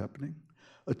what is happening.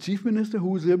 A chief minister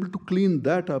who is able to clean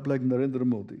that up, like Narendra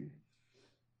Modi,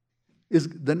 is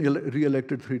then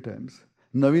re-elected 3 times.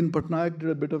 Naveen Patnaik did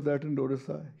a bit of that in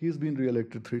Odisha. He's been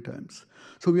re-elected 3 times.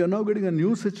 So we are now getting a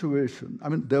new situation.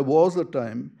 There was a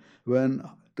time when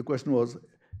the question was,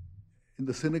 in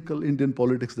the cynical Indian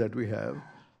politics that we have,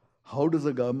 how does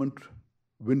a government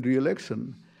win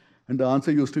re-election? And the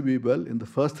answer used to be, well, in the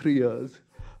first 3 years,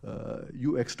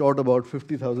 you extort about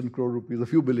 50,000 crore rupees, a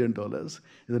few $1 billion.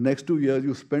 In the next 2 years,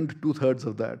 you spend 2/3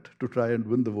 of that to try and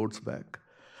win the votes back.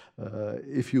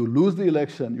 If you lose the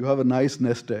election, you have a nice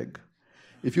nest egg.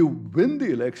 If you win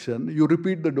the election, you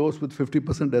repeat the dose with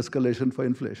 50% escalation for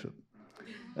inflation.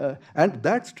 And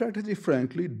that strategy,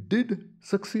 frankly, did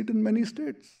succeed in many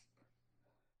states.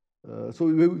 So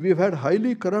we've had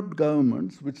highly corrupt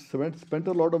governments which spent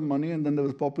a lot of money and then there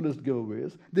was populist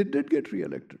giveaways. They did get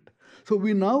re-elected. So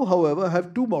we now, however,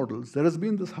 have two models. There has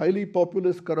been this highly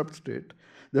populist corrupt state.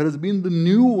 There has been the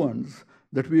new ones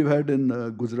that we've had in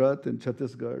Gujarat, in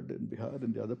Chhattisgarh, in Bihar,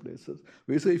 and the other places.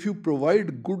 We say if you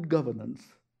provide good governance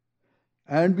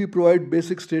and we provide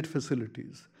basic state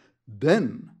facilities,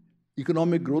 then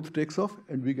economic growth takes off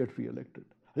and we get re-elected.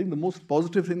 I think the most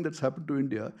positive thing that's happened to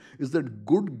India is that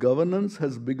good governance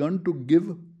has begun to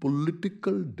give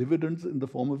political dividends in the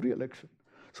form of re-election.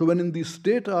 So when in the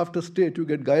state after state you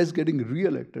get guys getting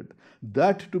re-elected,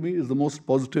 that to me is the most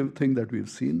positive thing that we've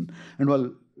seen. And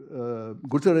while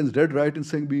Gurcharan is dead right in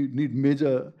saying we need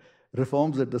major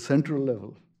reforms at the central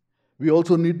level, we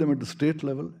also need them at the state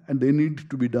level, and they need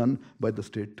to be done by the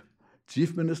state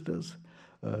chief ministers.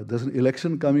 There's an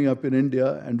election coming up in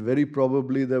India, and very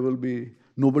probably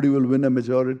nobody will win a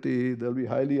majority. There'll be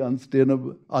highly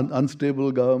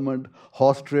unstable government,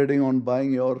 horse trading on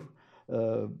buying your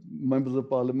members of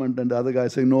parliament, and the other guy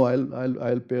saying, no,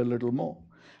 I'll pay a little more.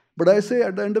 But I say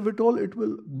at the end of it all, it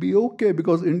will be okay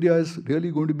because India is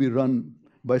really going to be run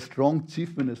by strong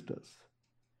chief ministers.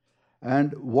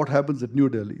 And what happens at New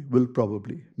Delhi will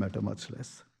probably matter much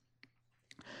less.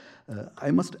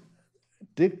 I must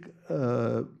take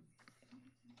up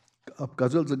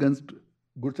cudgels against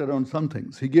Gurcharan on some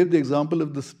things. He gave the example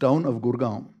of this town of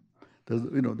Gurgaon.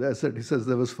 He says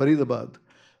there was Faridabad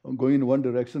going in one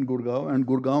direction, Gurgaon, and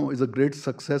Gurgaon is a great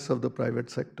success of the private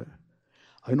sector.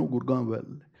 I know Gurgaon well.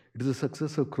 It is a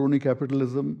success of crony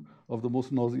capitalism of the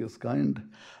most nauseous kind.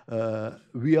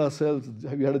 We ourselves,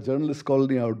 we had a journalist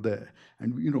colony out there,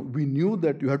 and we knew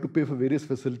that you had to pay for various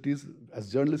facilities. As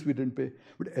journalists, we didn't pay.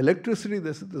 But electricity,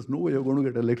 there's no way you're going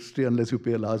to get electricity unless you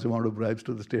pay a large amount of bribes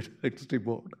to the state electricity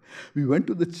board. We went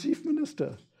to the chief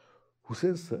minister, who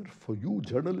says, sir, for you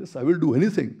journalists, I will do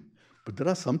anything, but there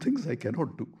are some things I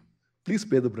cannot do. Please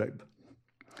pay the bribe.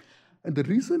 And the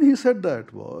reason he said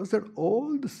that was that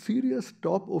all the serious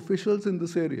top officials in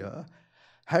this area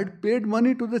had paid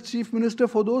money to the chief minister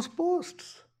for those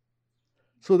posts.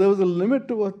 So there was a limit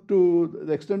to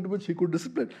the extent to which he could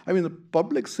discipline. I mean, the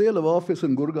public sale of office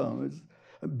in Gurgaon is,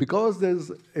 because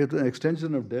there's an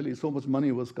extension of Delhi, so much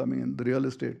money was coming in, the real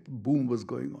estate boom was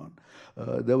going on.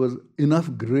 There was enough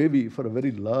gravy for a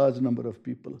very large number of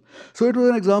people. So it was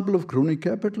an example of crony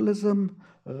capitalism.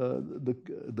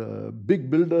 The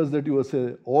big builders that you were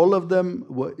saying, all of them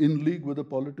were in league with the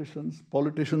politicians.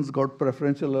 Politicians got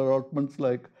preferential allotments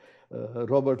like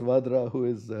Robert Vadra, who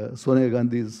is Sonia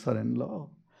Gandhi's son-in-law.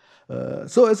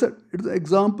 So I said, it's an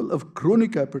example of crony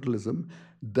capitalism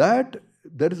that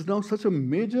there is now such a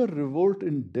major revolt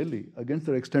in Delhi against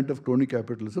the extent of crony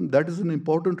capitalism. That is an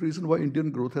important reason why Indian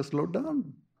growth has slowed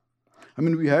down. I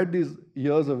mean, we had these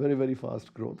years of very, very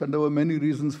fast growth, and there were many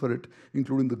reasons for it,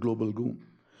 including the global boom.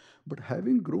 But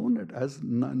having grown at as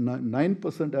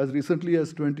 9% as recently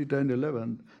as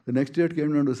 2010-11, the next year it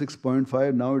came down to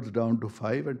 6.5, now it's down to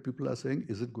 5, and people are saying,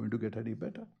 is it going to get any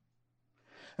better?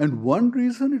 And one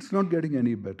reason it's not getting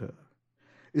any better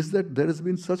is that there has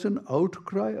been such an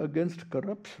outcry against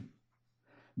corruption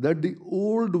that the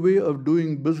old way of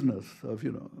doing business, of,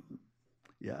 we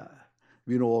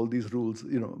know all these rules,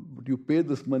 but you pay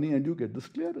this money and you get this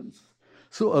clearance.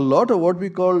 So a lot of what we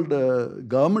called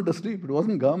government asleep, it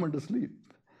wasn't government asleep.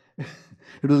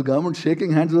 It was government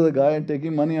shaking hands with a guy and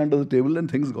taking money under the table,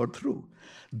 and things got through.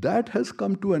 That has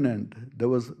come to an end. There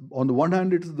was, on the one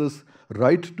hand, it's this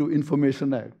Right to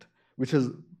Information Act, which has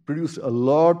produced a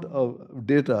lot of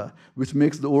data which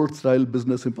makes the old-style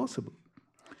business impossible.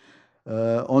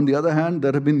 On the other hand,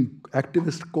 there have been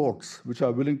activist courts which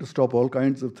are willing to stop all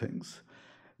kinds of things.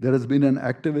 There has been an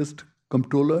activist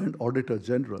comptroller and auditor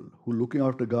general who, looking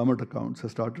after government accounts,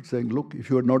 has started saying, look, if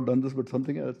you had not done this but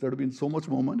something else, there would have been so much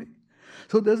more money.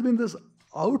 So there's been this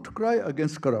outcry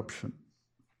against corruption.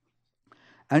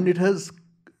 And it has,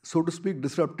 so to speak,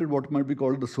 disrupted what might be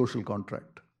called the social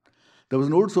contract. There was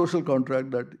an old social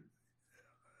contract that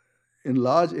in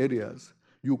large areas,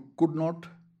 you could not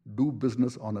do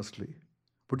business honestly,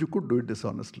 but you could do it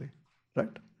dishonestly, right?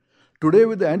 Today,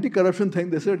 with the anti-corruption thing,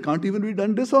 they said it can't even be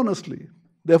done dishonestly.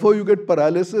 Therefore, you get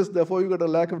paralysis. Therefore, you get a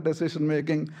lack of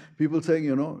decision-making. People saying,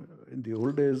 in the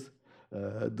old days,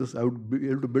 I would be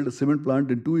able to build a cement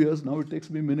plant in 2 years. Now it takes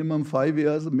me minimum 5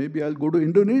 years. Maybe I'll go to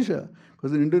Indonesia.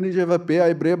 Because in Indonesia,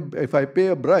 if I pay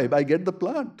a bribe, I get the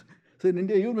plant. So in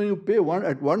India, even when you pay one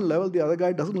at one level, the other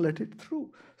guy doesn't let it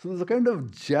through. So there's a kind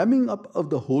of jamming up of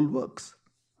the whole works.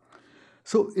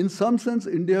 So in some sense,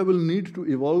 India will need to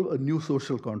evolve a new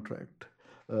social contract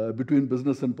between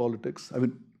business and politics. I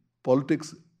mean,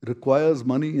 politics requires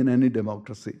money in any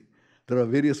democracy. There are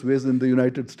various ways in the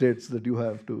United States that you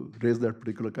have to raise that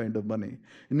particular kind of money.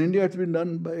 In India, it's been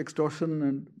done by extortion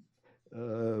and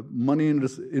money in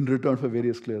return for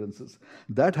various clearances.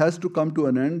 That has to come to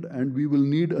an end, and we will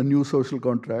need a new social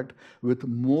contract with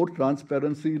more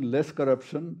transparency, less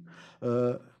corruption,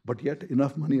 but yet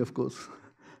enough money, of course,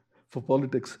 for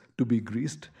politics to be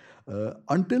greased.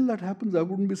 Until that happens, I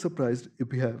wouldn't be surprised if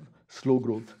we have slow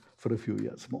growth for a few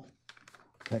years more.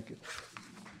 Thank you.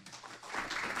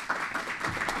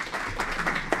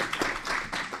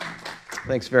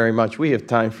 Thanks very much. We have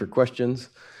time for questions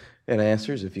and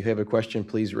answers. If you have a question,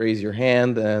 please raise your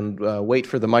hand and wait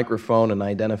for the microphone and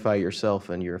identify yourself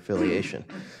and your affiliation.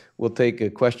 We'll take a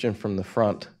question from the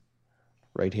front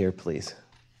right here, please.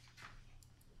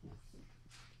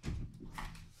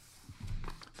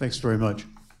 Thanks very much.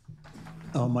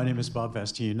 My name is Bob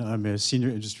Vastine. I'm a senior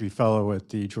industry fellow at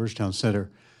the Georgetown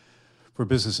Center for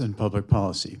Business and Public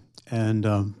Policy. And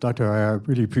Dr. Iyer, I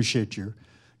really appreciate your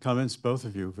comments, both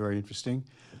of you, very interesting.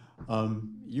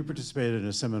 You participated in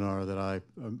a seminar that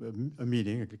a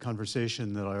meeting, a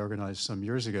conversation that I organized some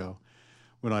years ago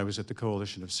when I was at the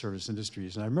Coalition of Service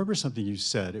Industries. And I remember something you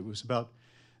said.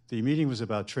 The meeting was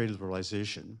about trade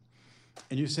liberalization.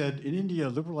 And you said, in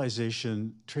India,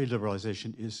 trade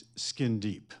liberalization is skin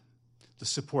deep. The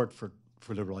support for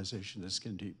liberalization is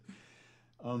skin deep.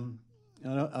 In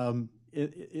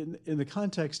the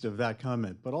context of that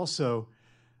comment, but also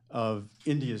of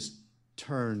India's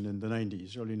turn in the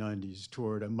early 90s,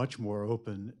 toward a much more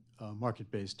open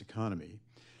market-based economy,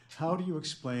 how do you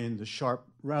explain the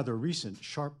rather recent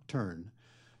sharp turn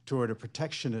toward a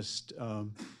protectionist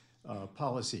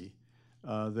policy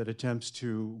that attempts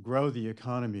to grow the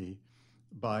economy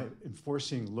by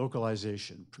enforcing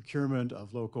localization, procurement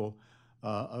of local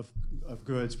of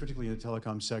goods, particularly in the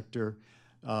telecom sector,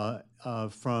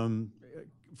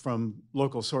 from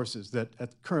local sources that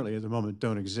currently at the moment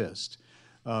don't exist,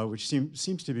 which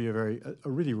seems to be a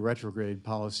really retrograde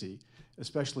policy,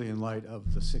 especially in light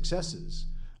of the successes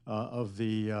of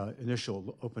the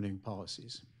initial opening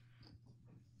policies.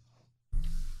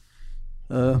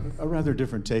 A rather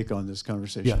different take on this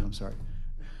conversation, yeah. I'm sorry.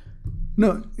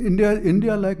 No,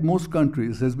 India, like most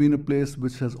countries, has been a place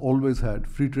which has always had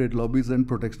free trade lobbies and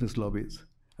protectionist lobbies.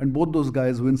 And both those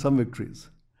guys win some victories.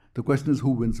 The question is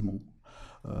who wins more.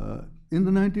 In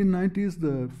the 1990s,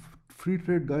 the free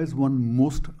trade guys won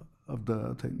most of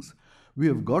the things. We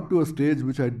have got to a stage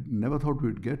which I never thought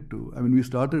we'd get to. I mean, we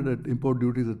started at import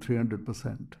duties at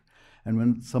 300%. And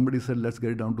when somebody said, let's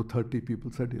get it down to 30,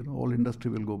 people said, all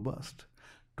industry will go bust.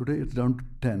 Today, it's down to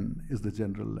 10 is the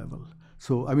general level.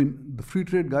 So, I mean, the free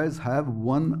trade guys have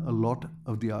won a lot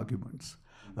of the arguments.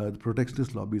 The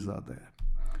protectionist lobbies are there.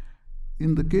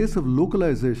 In the case of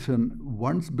localization,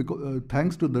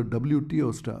 thanks to the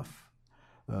WTO stuff,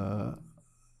 a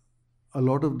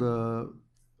lot of the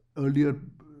earlier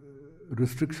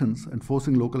restrictions and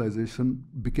forcing localization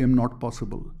became not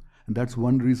possible. And that's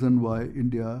one reason why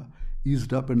India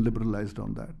eased up and liberalized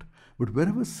on that. But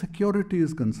wherever security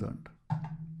is concerned,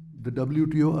 the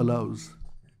WTO allows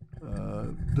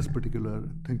this particular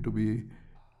thing to be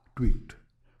tweaked.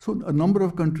 So a number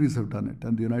of countries have done it,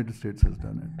 and the United States has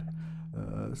done it.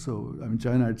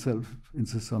 China itself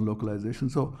insists on localization.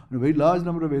 So in a very large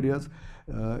number of areas,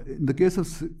 in the case of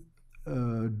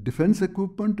defense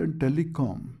equipment and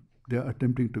telecom, they are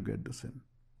attempting to get this in.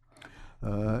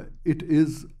 It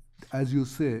is, as you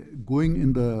say, going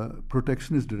in the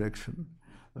protectionist direction.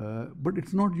 But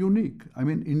it's not unique. I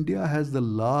mean, India has the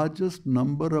largest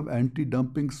number of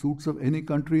anti-dumping suits of any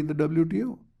country in the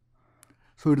WTO.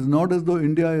 So it is not as though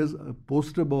India is a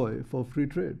poster boy for free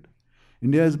trade.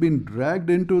 India has been dragged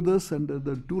into this, and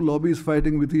the two lobbies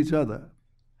fighting with each other.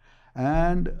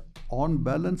 And on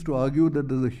balance, to argue that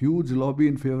there's a huge lobby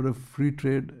in favor of free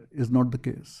trade is not the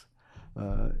case.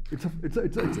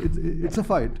 It's a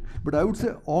fight. But I would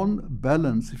say on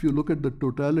balance, if you look at the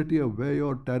totality of where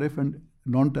your tariff and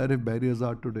non-tariff barriers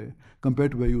are today compared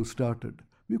to where you started,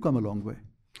 we've come a long way.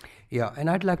 Yeah, and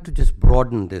I'd like to just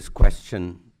broaden this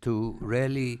question to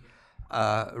really,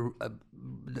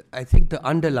 I think the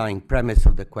underlying premise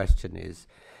of the question is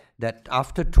that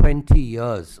after 20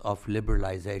 years of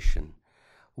liberalization,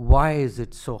 why is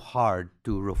it so hard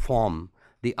to reform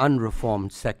the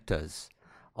unreformed sectors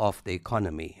of the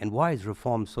economy? And why is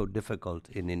reform so difficult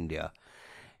in India?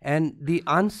 And the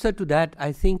answer to that,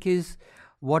 I think, is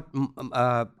what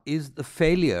is the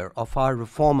failure of our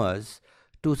reformers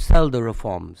to sell the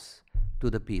reforms to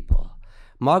the people.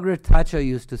 Margaret Thatcher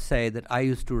used to say that I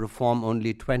used to reform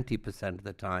only 20% of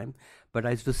the time, but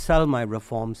I used to sell my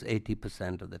reforms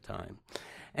 80% of the time.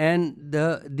 And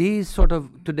these sort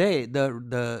of, today,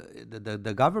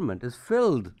 the government is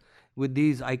filled with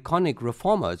these iconic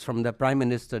reformers from the Prime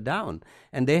Minister down,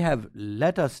 and they have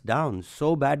let us down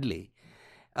so badly.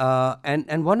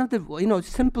 And one of the,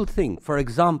 simple thing, for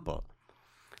example,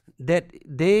 that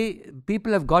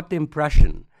people have got the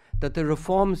impression that the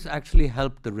reforms actually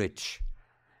help the rich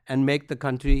and make the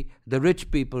country, the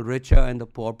rich people richer and the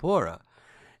poor poorer.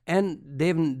 And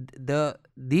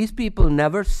these people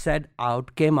never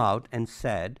came out and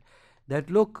said that,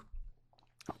 look,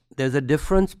 there's a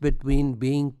difference between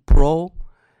being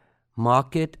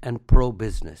pro-market and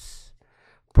pro-business.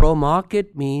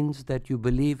 Pro-market means that you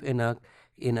believe in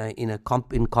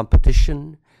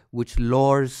competition, which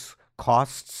lowers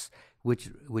costs, which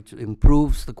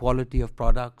improves the quality of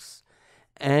products,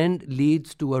 and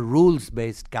leads to a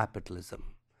rules-based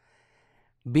capitalism.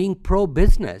 Being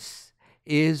pro-business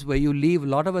is where you leave a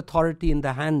lot of authority in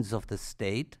the hands of the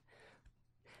state,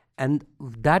 and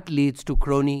that leads to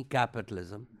crony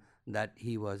capitalism that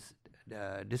he was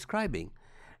describing.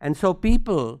 And so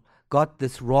people got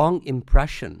this wrong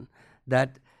impression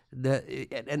that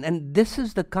and this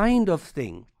is the kind of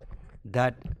thing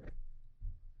that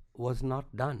was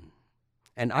not done.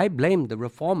 And I blame the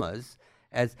reformers,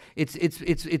 as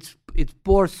it's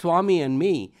poor Swami and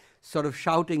me sort of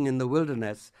shouting in the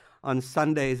wilderness on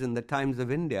Sundays in the Times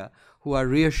of India, who are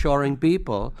reassuring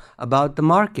people about the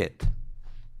market.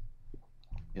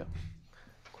 Yeah.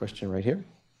 Question right here.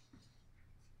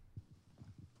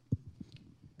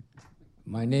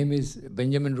 My name is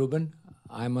Benjamin Rubin.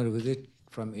 I'm on a visit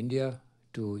from India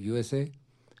to USA.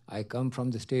 I come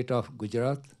from the state of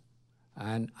Gujarat,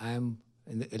 and I'm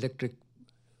in the electric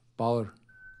power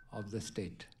of the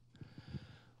state.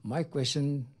 My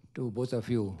question to both of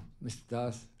you, Mr.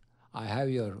 Das, I have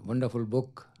your wonderful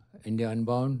book, India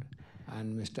Unbound,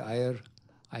 and Mr. Iyer,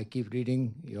 I keep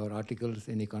reading your articles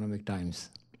in Economic Times.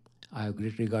 I have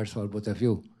great regards for both of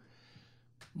you.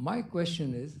 My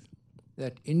question is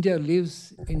that India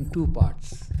lives in two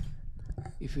parts.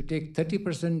 If you take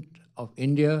 30% of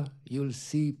India, you'll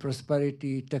see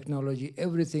prosperity, technology,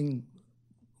 everything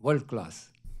world class.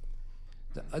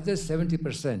 The other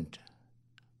 70%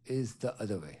 is the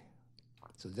other way.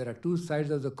 So there are two sides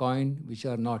of the coin which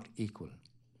are not equal.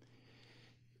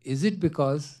 Is it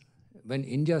because when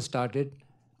India started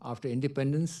after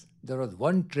independence, there was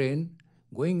one train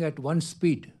going at one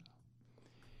speed?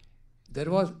 There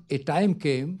was a time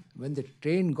came when the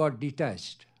train got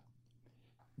detached.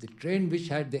 The train which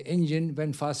had the engine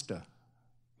went faster.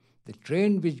 The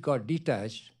train which got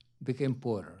detached became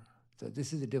poorer. So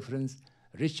this is the difference.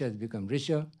 Rich has become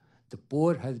richer, the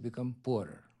poor has become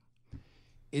poorer.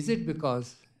 Is it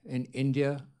because in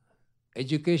India,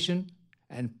 education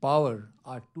and power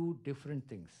are two different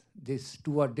things? These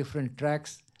two are different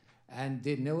tracks, and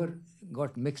they never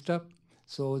got mixed up.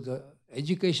 So the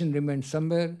education remained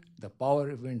somewhere, the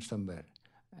power went somewhere.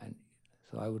 And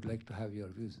so I would like to have your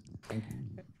views. Thank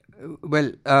you.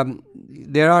 Well,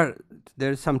 there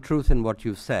is some truth in what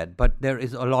you've said, but there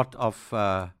is a lot of,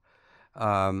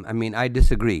 I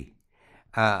disagree.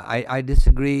 I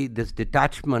disagree, this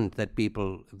detachment that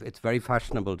people, it's very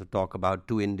fashionable to talk about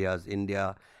two Indias,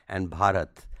 India and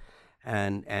Bharat.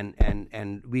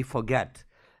 And we forget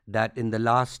that in the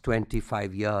last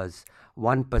 25 years,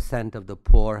 1% of the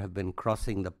poor have been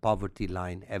crossing the poverty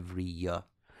line every year.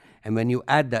 And when you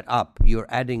add that up, you're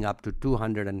adding up to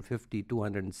 250,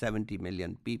 270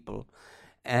 million people.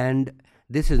 And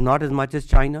this is not as much as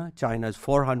China. China's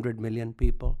 400 million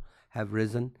people have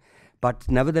risen. But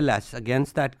nevertheless,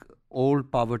 against that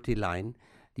old poverty line,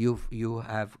 you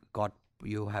have got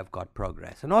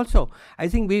progress. And also, I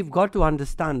think we've got to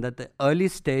understand that the early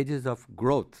stages of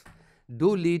growth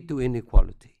do lead to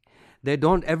inequality.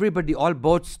 All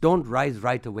boats don't rise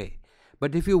right away.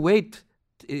 But if you wait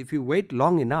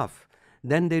long enough,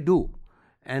 then they do.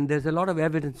 And there's a lot of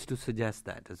evidence to suggest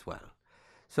that as well.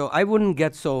 So I wouldn't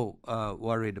get so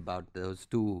worried about those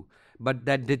two. But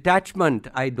that detachment,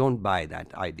 I don't buy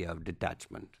that idea of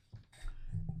detachment.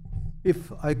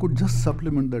 If I could just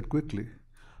supplement that quickly.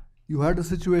 You had a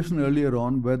situation earlier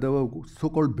on where there were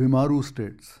so-called Bimaru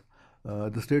states,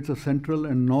 the states of Central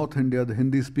and North India, the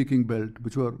Hindi-speaking belt,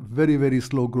 which were very, very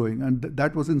slow growing. And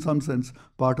that was in some sense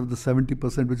part of the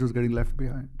 70% which was getting left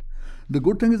behind. The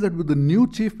good thing is that with the new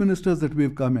chief ministers that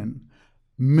we've come in,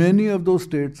 many of those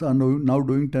states are now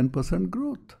doing 10%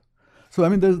 growth. So,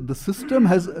 the system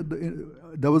has,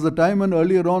 there was a time when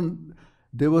earlier on,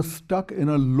 They were stuck in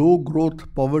a low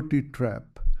growth poverty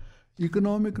trap.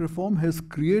 Economic reform has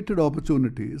created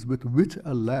opportunities with which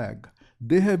a lag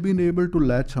they have been able to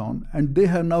latch on, and they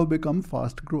have now become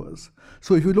fast growers.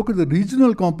 So if you look at the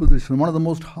regional composition, one of the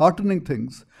most heartening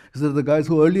things is that the guys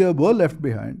who earlier were left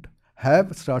behind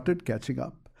have started catching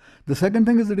up. The second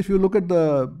thing is that if you look at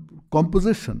the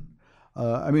composition,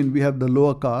 we have the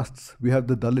lower castes, we have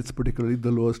the Dalits, particularly the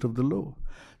lowest of the low.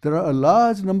 There are a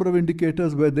large number of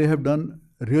indicators where they have done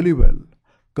really well,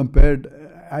 compared,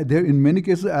 in many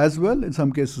cases as well, in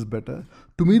some cases better.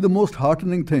 To me, the most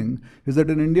heartening thing is that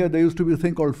in India, there used to be a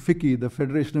thing called FICCI, the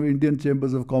Federation of Indian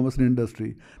Chambers of Commerce and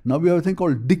Industry. Now we have a thing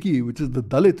called DICCI, which is the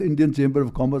Dalit Indian Chamber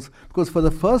of Commerce, because for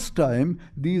the first time,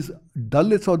 these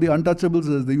Dalits, or the untouchables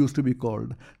as they used to be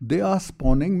called, they are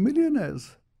spawning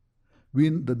millionaires.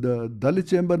 The Dalit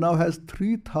Chamber now has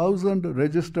 3,000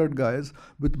 registered guys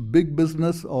with big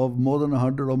business of more than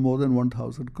 100 or more than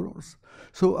 1,000 crores.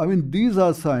 So, these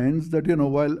are signs that,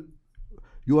 while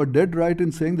you are dead right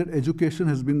in saying that education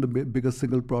has been the biggest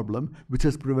single problem, which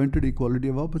has prevented equality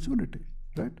of opportunity,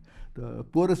 right? The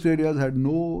poorest areas had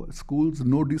no schools,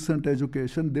 no decent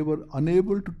education. They were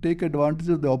unable to take advantage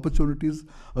of the opportunities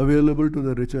available to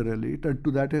the richer elite, and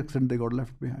to that extent they got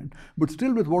left behind. But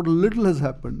still, with what little has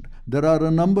happened, there are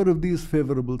a number of these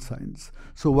favorable signs.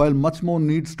 So while much more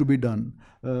needs to be done,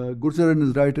 Gurcharan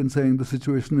is right in saying the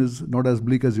situation is not as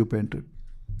bleak as you painted.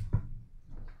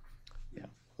 Yeah,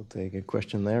 we'll take a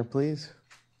question there, please.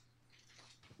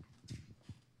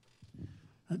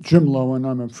 Jim Lowen,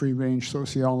 I'm a free-range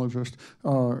sociologist.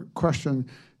 Question,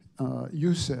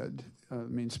 you said,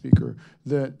 main speaker,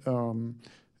 that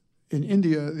in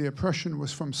India, the oppression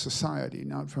was from society,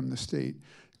 not from the state.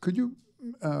 Could you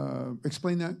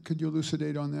explain that? Could you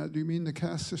elucidate on that? Do you mean the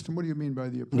caste system? What do you mean by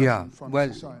the oppression from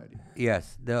society?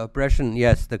 Yes, the oppression,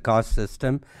 yes, the caste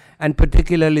system, and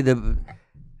particularly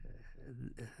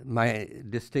my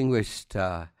distinguished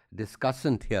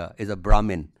discussant here is a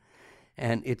Brahmin.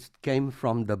 And it came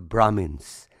from the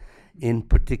Brahmins in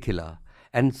particular.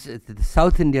 And the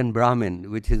South Indian Brahmin,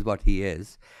 which is what he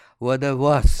is, were the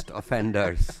worst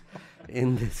offenders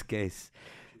in this case.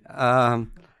 And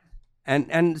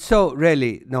so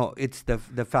really, no, it's the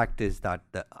fact is that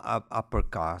the upper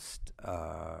caste,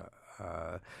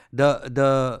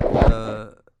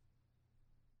 the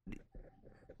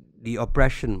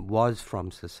oppression was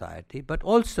from society, but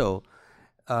also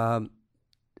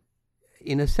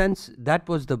in a sense, that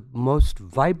was the most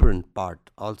vibrant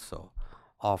part also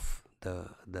of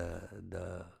the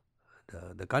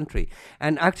country.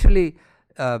 And actually,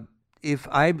 if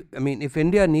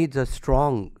India needs a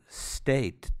strong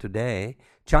state today,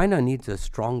 China needs a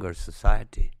stronger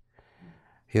society.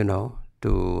 There's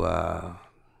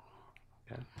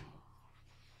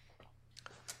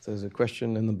a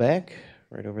question in the back,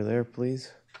 right over there,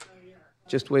 please.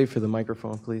 Just wait for the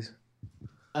microphone, please.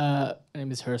 My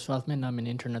name is Harris Rothman. I'm an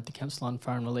intern at the Council on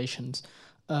Foreign Relations.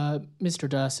 Mr.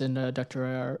 Das and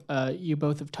Dr. Ayar, you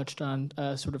both have touched on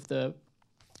sort of the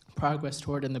progress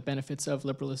toward and the benefits of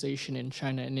liberalization in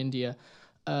China and India.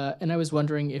 And I was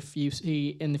wondering if you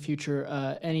see in the future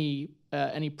any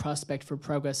prospect for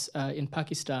progress in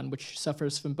Pakistan, which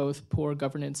suffers from both poor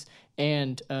governance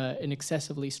and an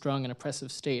excessively strong and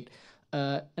oppressive state.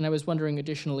 And I was wondering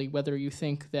additionally whether you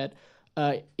think that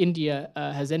India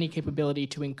has any capability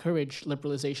to encourage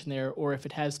liberalization there, or if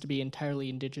it has to be entirely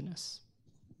indigenous.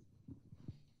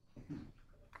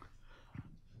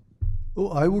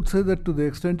 I would say that to the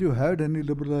extent you had any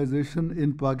liberalization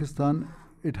in Pakistan,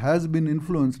 it has been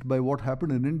influenced by what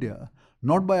happened in India,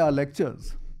 not by our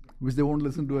lectures, which they won't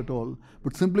listen to at all,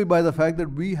 but simply by the fact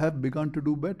that we have begun to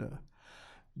do better.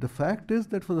 The fact is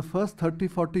that for the first 30,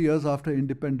 40 years after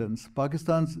independence,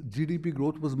 Pakistan's GDP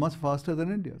growth was much faster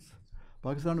than India's.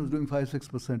 Pakistan was doing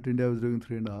 5-6%, India was doing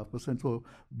 3.5%. So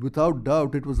without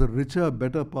doubt, it was a richer,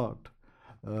 better part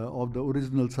of the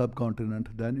original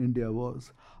subcontinent than India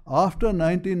was. After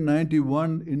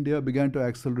 1991, India began to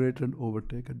accelerate and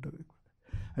overtake and do it.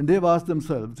 And they've asked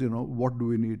themselves, what do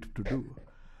we need to do?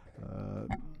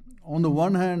 On the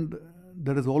one hand,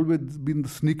 there has always been the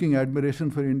sneaking admiration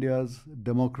for India's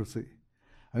democracy.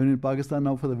 In Pakistan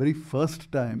now, for the very first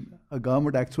time, a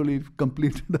government actually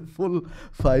completed a full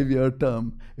 5-year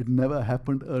term. It never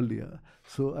happened earlier.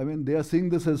 So, they are seeing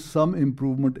this as some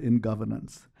improvement in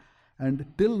governance. And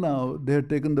till now, they have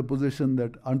taken the position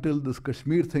that until this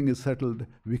Kashmir thing is settled,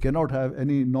 we cannot have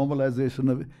any normalization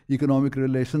of economic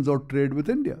relations or trade with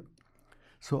India.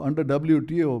 So under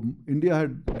WTO, India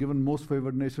had given most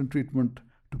favored nation treatment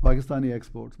to Pakistani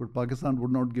exports, but Pakistan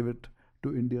would not give it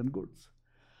to Indian goods.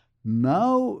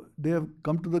 Now they have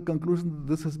come to the conclusion that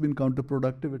this has been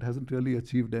counterproductive. It hasn't really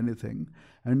achieved anything.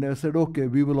 And they have said, okay,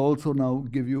 we will also now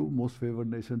give you most favored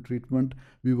nation treatment.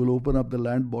 We will open up the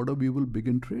land border. We will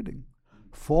begin trading.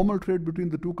 Formal trade between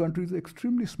the two countries is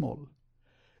extremely small.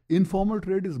 Informal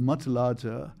trade is much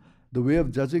larger. The way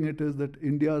of judging it is that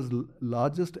India's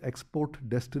largest export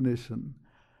destination,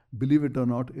 believe it or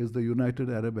not, is the United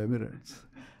Arab Emirates.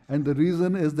 And the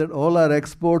reason is that all our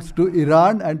exports to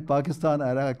Iran and Pakistan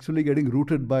are actually getting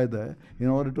routed by there in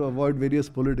order to avoid various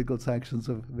political sanctions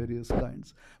of various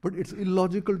kinds. But it's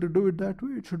illogical to do it that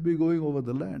way. It should be going over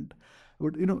the land.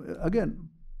 But, again,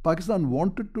 Pakistan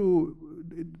wanted to,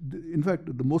 in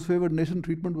fact, the most favored nation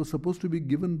treatment was supposed to be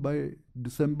given by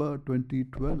December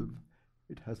 2012.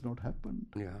 It has not happened.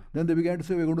 Yeah. Then they began to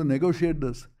say, we're going to negotiate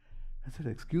this. I said,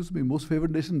 excuse me, most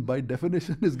favored nation by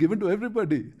definition is given to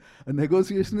everybody. A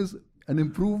negotiation is an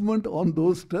improvement on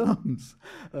those terms.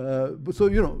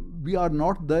 So, we are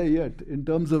not there yet in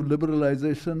terms of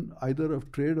liberalization, either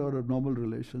of trade or of normal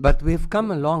relations. But we've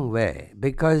come a long way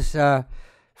because,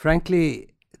 frankly,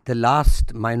 the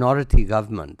last minority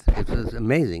government, it was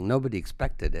amazing. Nobody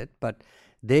expected it, but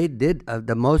they did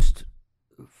the most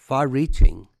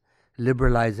far-reaching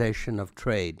liberalization of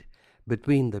trade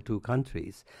between the two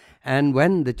countries. And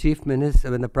when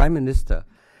the Prime Minister,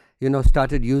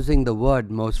 started using the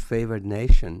word most favored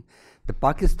nation, the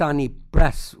Pakistani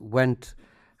press went,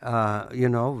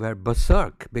 were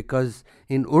berserk, because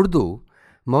in Urdu,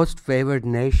 most favored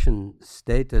nation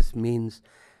status means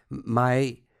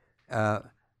mera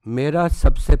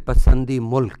sabse pasandi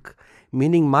mulk,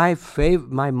 meaning my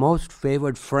most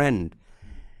favored friend.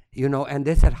 And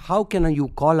they said, how can you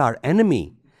call our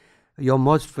enemy your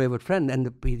most favored friend?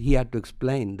 And he had to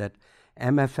explain that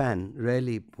MFN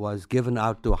really was given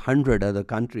out to 100 other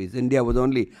countries. India was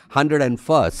only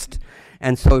 101st,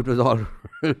 and so it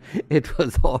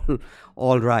was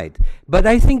all right. But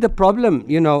I think the problem,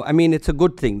 it's a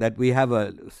good thing that we have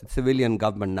a civilian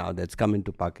government now that's come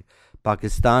into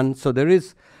Pakistan. So there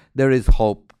is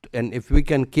hope, and if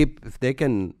they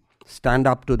can stand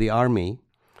up to the army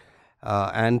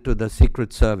and to the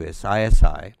Secret Service,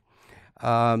 ISI.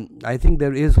 I think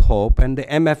there is hope, and the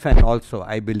MFN also,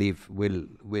 I believe, will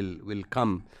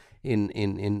come in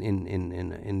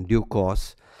due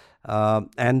course.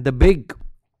 And the big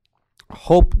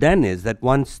hope then is that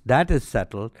once that is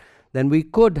settled, then we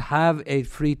could have a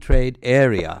free trade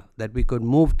area that we could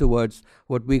move towards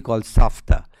what we call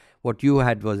SAFTA. What you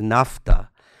had was NAFTA,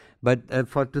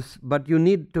 but you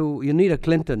need a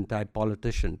Clinton type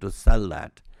politician to sell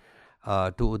that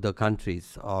to the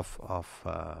countries of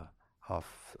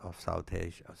South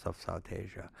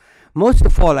Asia. Most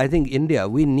of all, I think India,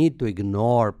 we need to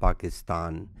ignore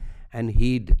Pakistan and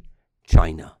heed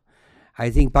China. I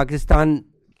think Pakistan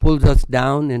pulls us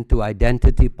down into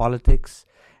identity politics,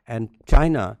 and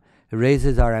China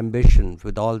raises our ambition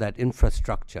with all that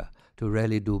infrastructure to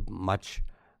really do much,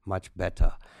 much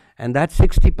better. And that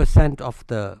 60% of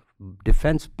the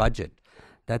defense budget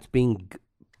that's being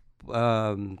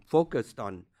focused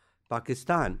on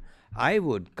Pakistan, I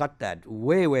would cut that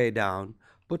way, way down,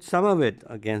 put some of it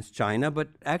against China, but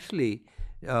actually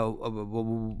today,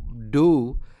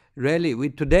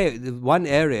 one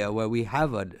area where we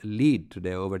have a lead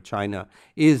today over China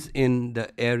is in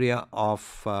the area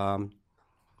of the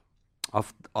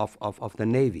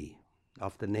Navy,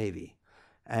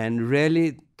 and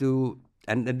really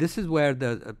and this is where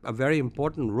a very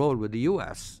important role with the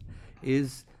U.S.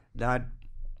 is that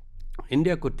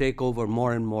India could take over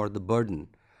more and more the burden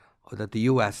that the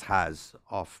U.S. has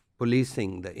of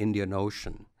policing the Indian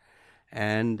Ocean,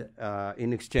 and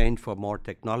in exchange for more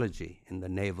technology in the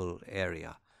naval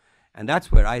area. And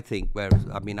that's where I think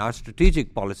our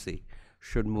strategic policy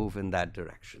should move in that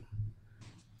direction.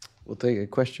 We'll take a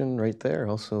question right there,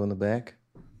 also in the back.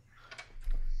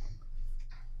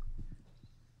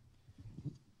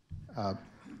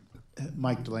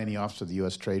 Mike Delaney, Office of the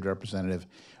U.S. Trade Representative.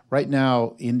 Right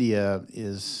now, India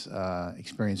is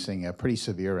experiencing a pretty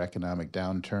severe economic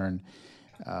downturn,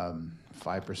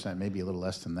 5%, maybe a little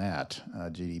less than that,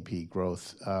 GDP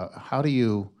growth. How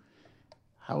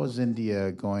is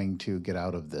India going to get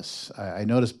out of this? I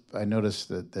noticed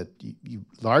that you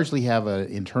largely have an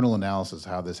internal analysis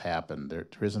of how this happened. There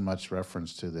isn't much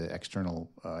reference to the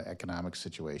external economic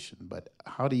situation. But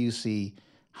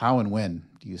how and when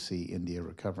do you see India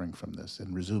recovering from this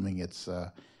and resuming its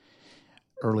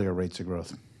earlier rates of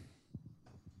growth?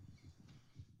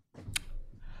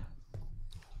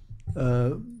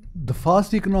 The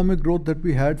fast economic growth that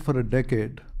we had for a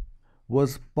decade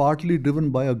was partly driven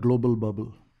by a global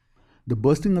bubble. the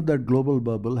bursting of that global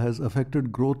bubble has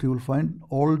affected growth. You will find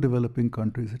all developing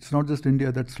countries. It's not just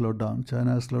India that slowed down.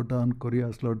 China has slowed down, Korea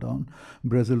has slowed down,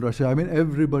 Brazil, Russia. I mean,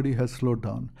 everybody has slowed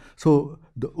down. So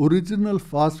the original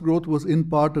fast growth was in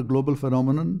part a global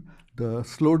phenomenon. The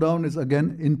slowdown is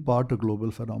again in part a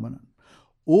global phenomenon.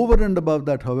 Over and above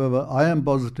that, however, I am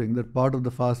positing that part of the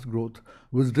fast growth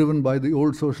was driven by the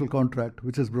old social contract,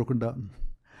 which has broken down.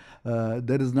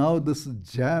 There is now this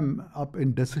jam up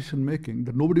in decision making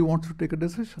that nobody wants to take a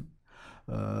decision.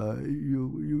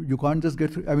 You can't just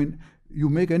get, I mean, you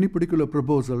make any particular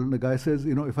proposal and the guy says,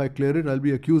 you know, if I clear it, I'll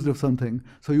be accused of something.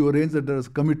 So you arrange that there's a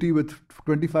committee with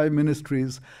 25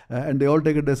 ministries and they all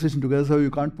take a decision together, so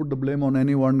you can't put the blame on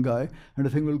any one guy, and the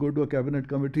thing will go to a cabinet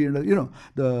committee, and you know,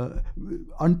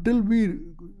 until we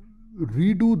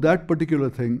redo that particular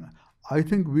thing, I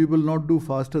think we will not do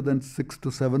faster than 6 to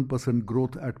 7%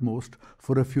 growth at most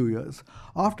for a few years.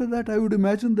 After that, I would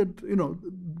imagine that, you know,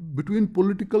 between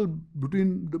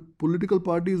the political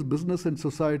parties, business and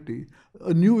society,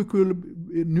 a new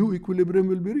equilibrium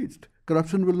will be reached.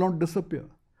 Corruption will not disappear,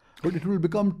 but it will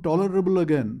become tolerable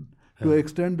again to an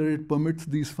extent that it permits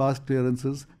these fast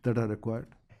clearances that are required.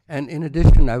 And in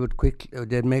addition, I would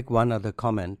quickly make one other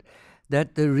comment,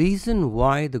 that the reason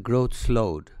why the growth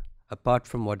slowed, apart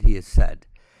from what he has said,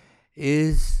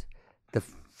 is the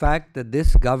fact that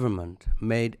this government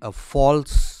made a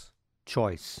false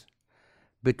choice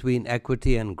between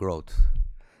equity and growth.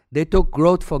 They took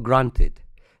growth for granted.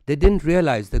 They didn't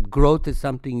realize that growth is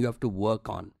something you have to work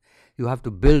on. You have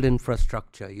to build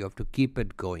infrastructure. You have to keep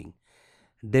it going.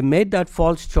 They made that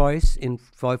false choice in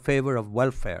favor of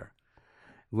welfare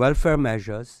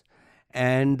measures,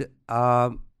 and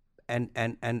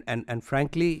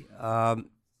frankly,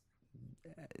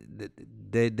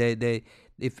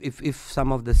 if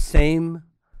some of the same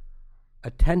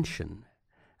attention,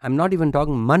 I'm not even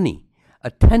talking money,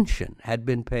 attention had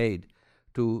been paid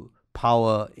to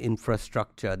power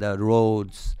infrastructure, the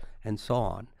roads and so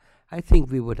on, I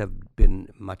think we would have been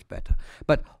much better.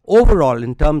 But overall,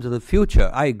 in terms of the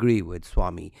future, I agree with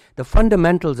Swami. The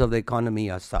fundamentals of the economy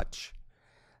are such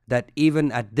that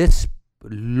even at this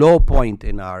low point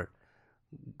in our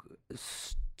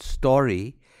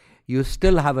story, you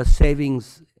still have a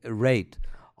savings rate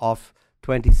of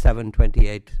 27,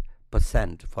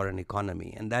 28% for an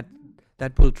economy, and that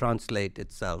will translate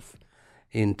itself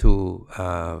into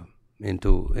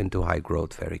high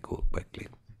growth very quickly.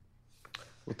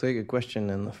 We'll take a question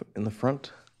in the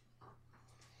front,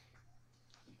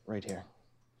 right here.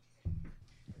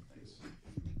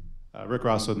 Rick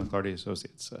Rosso, McClarty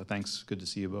Associates. Thanks. Good to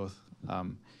see you both.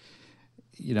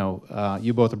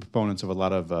 You both are proponents of a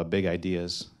lot of big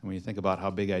ideas. And when you think about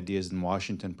how big ideas in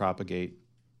Washington propagate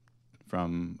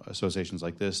from associations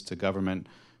like this to government,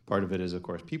 part of it is, of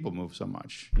course, people move so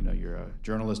much. You know, you're a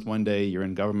journalist one day, you're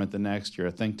in government the next, you're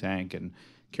a think tank and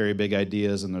carry big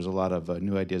ideas, and there's a lot of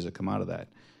new ideas that come out of that.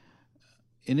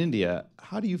 In India,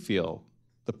 how do you feel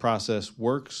the process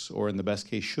works, or in the best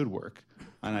case should work,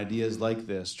 on ideas like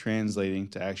this translating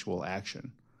to actual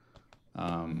action?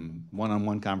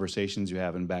 One-on-one conversations you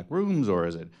have in back rooms, or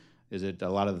is it a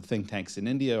lot of the think tanks in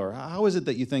India, or how is it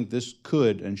that you think this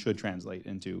could and should translate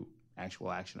into actual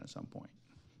action at some point?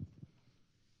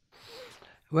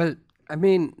 Well, I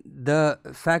mean, the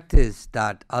fact is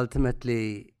that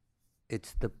ultimately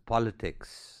it's the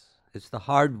politics, it's the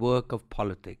hard work of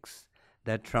politics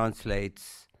that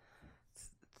translates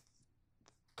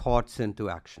thoughts into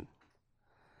action.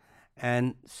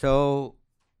 And so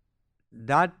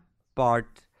that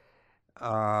part,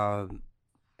 and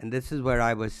this is where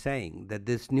I was saying that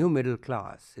this new middle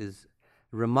class is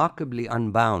remarkably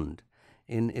unbound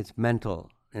in its mental,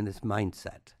 in its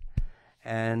mindset.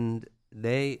 And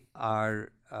they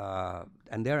are,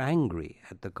 and they're angry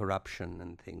at the corruption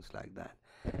and things like that.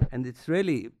 And it's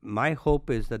really, my hope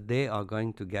is that they are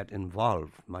going to get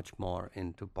involved much more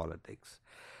into politics.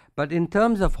 But in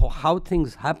terms of how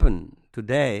things happen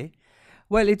today,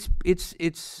 well, it's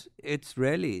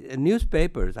really,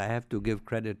 newspapers, I have to give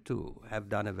credit to, have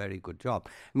done a very good job.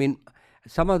 I mean,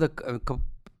 some of the,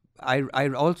 I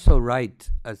also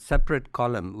write a separate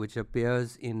column which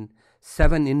appears in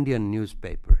 7 Indian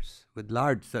newspapers with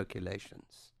large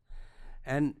circulations.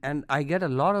 And I get a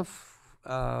lot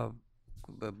of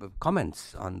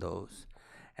comments on those,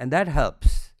 and that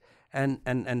helps.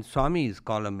 And Swami's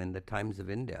column in the Times of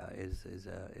India is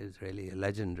really a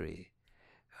legendary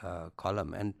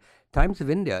column. And Times of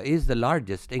India is the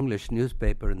largest English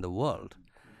newspaper in the world.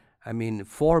 I mean,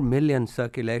 4 million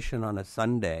circulation on a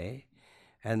Sunday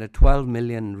and a 12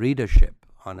 million readership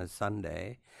on a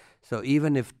Sunday. So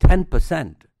even if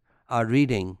 10% are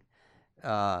reading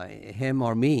him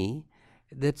or me,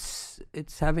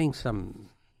 it's having some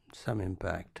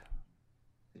impact.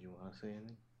 Did you want to say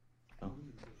anything? No.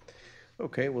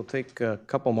 Okay, we'll take a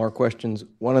couple more questions.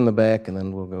 One in the back, and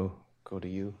then we'll go to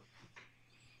you.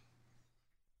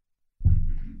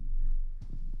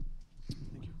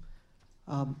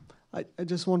 I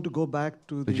just want to go back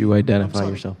to Would you identify I'm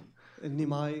sorry. yourself?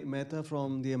 Nimai Mehta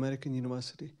from the American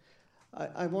University.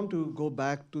 I want to go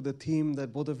back to the theme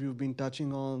that both of you have been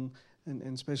touching on, and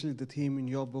especially the theme in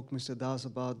your book, Mr. Das,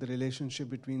 about the relationship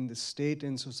between the state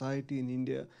and society in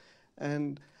India.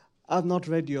 And I've not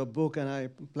read your book, and I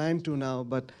plan to now,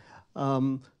 but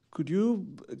could you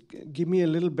give me a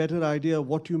little better idea of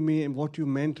what you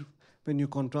meant when you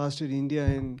contrasted India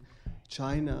and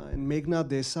China? And Meghna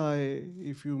Desai,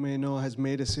 if you may know, has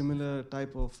made a similar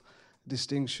type of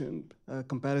distinction,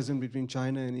 comparison between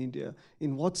China and India.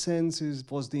 In what sense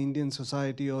was the Indian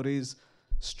society or is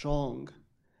strong?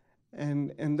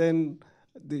 And then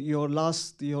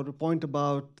your point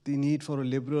about the need for a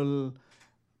liberal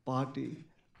party.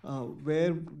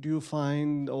 Where do you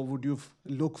find, or would you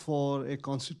look for a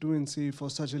constituency for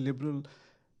such a liberal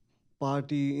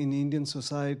party in Indian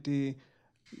society,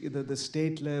 either the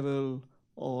state level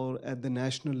or at the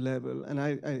national level? And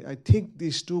I think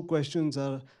these two questions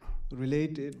are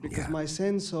related, because my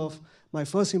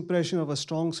first impression of a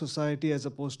strong society as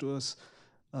opposed to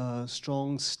a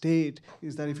strong state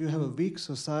is that if you have a weak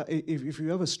society, if you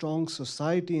have a strong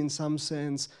society, in some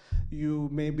sense, you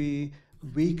may be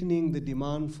weakening the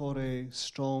demand for a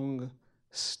strong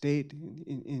state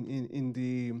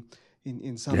in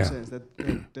some sense, that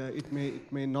it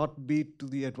may not be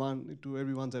to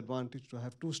everyone's advantage to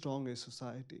have too strong a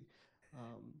society.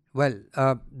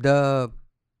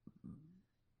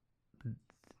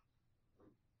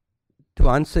 To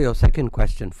answer your second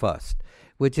question first,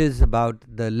 which is about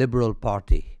the Liberal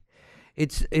Party,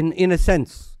 it's in a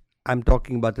sense, I'm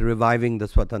talking about reviving the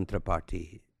Swatantra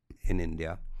Party in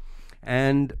India.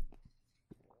 And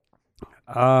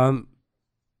I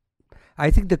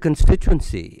think the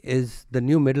constituency is the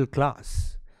new middle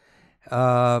class.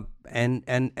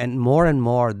 And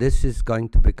more, this is going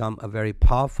to become a very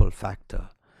powerful factor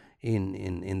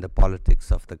in the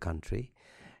politics of the country.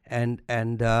 And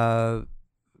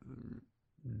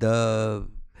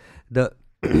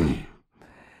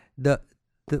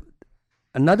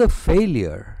another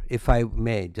failure, if I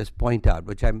may just point out,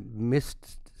 which I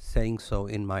missed saying so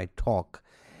in my talk,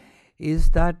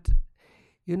 is that,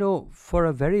 for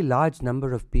a very large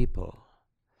number of people,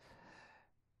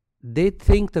 they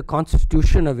think the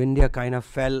Constitution of India kind of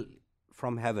fell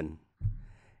from heaven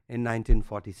in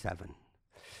 1947.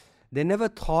 They never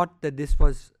thought that this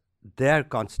was their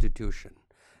constitution.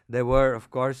 There were, of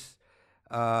course,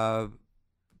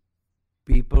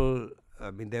 people.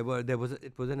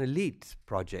 It was an elite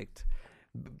project.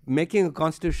 Making a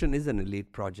constitution is an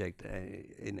elite project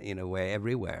in a way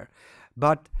everywhere,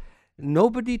 but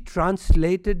nobody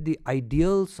translated the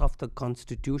ideals of the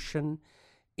constitution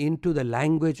into the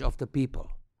language of the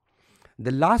people.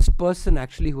 The last person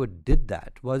actually who did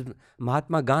that was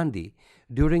Mahatma Gandhi.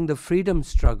 During the freedom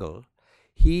struggle,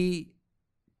 he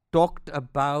talked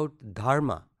about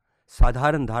dharma,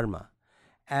 sadharan dharma,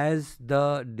 as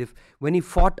when he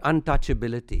fought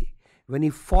untouchability, when he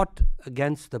fought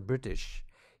against the British,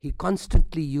 he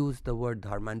constantly used the word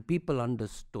dharma, and people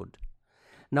understood.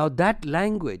 Now that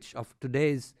language of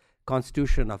today's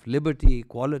constitution of liberty,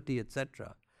 equality,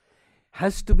 etc.,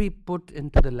 has to be put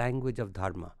into the language of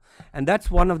dharma. And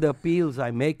that's one of the appeals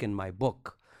I make in my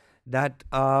book. That,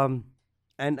 and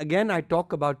again, I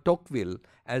talk about Tocqueville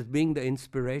as being the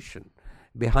inspiration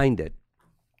behind it.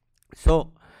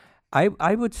 So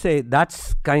I would say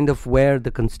that's kind of where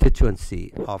the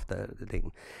constituency of the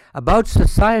thing. About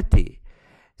society,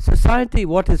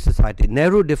 what is society?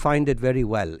 Nehru defined it very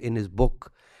well in his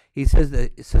book. He says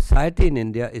that society in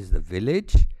India is the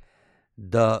village,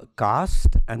 the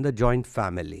caste, and the joint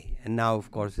family. And now,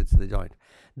 of course, it's the joint.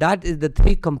 That is the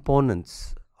three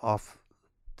components of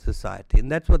society.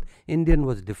 And that's what Indian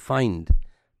was defined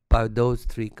by, those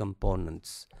three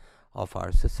components of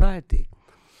our society.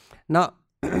 Now,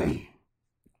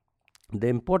 the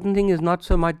important thing is not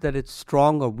so much that it's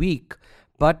strong or weak,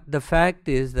 but the fact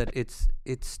is that it's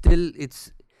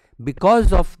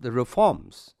because of the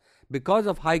reforms, because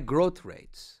of high growth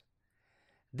rates,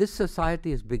 this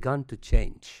society has begun to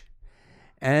change.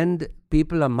 And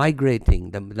people are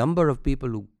migrating. The number of people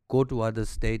who go to other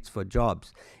states for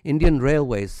jobs. Indian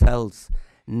Railways sells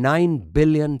 9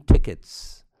 billion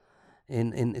tickets.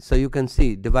 So you can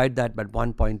see, divide that by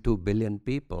 1.2 billion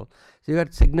people. So you got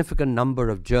a significant number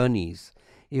of journeys,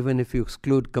 even if you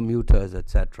exclude commuters,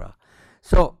 etc.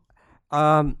 So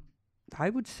I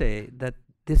would say that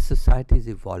this society is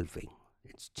evolving,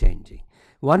 it's changing.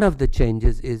 One of the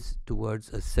changes is towards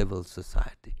a civil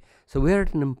society. So we're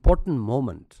at an important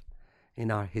moment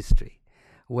in our history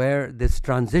where this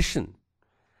transition,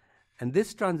 and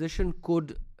this transition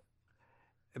could,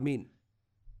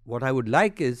 what I would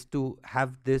like is to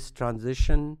have this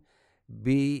transition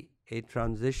be a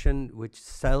transition which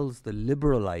sells the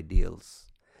liberal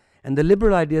ideals. And the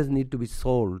liberal ideas need to be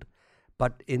sold,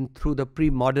 but through the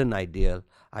pre-modern idea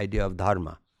of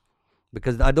dharma,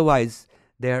 because otherwise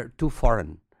they're too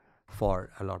foreign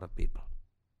for a lot of people.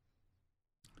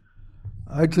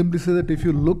 I'd simply say that if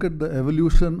you look at the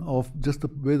evolution of just the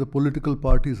way the political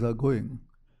parties are going,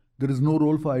 there is no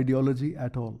role for ideology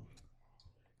at all.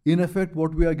 In effect,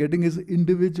 what we are getting is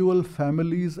individual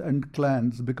families and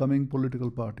clans becoming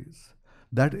political parties.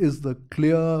 That is the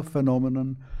clear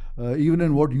phenomenon. Even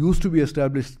in what used to be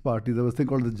established parties, there was a thing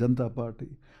called the Janata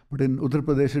Party. But in Uttar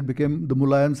Pradesh, it became the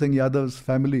Mulayam Singh Yadav's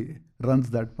family runs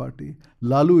that party.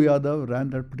 Lalu Yadav ran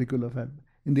that particular family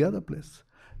in the other place.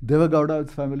 Deva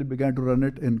Gowda's family began to run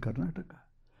it in Karnataka.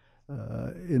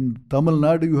 In Tamil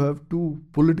Nadu, you have two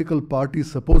political parties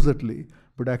supposedly,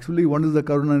 but actually one is the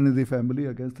Karunanidhi family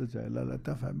against the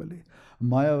Jayalalitha family.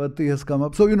 Mayawati has come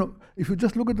up. So, if you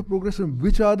just look at the progression,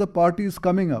 which are the parties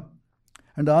coming up?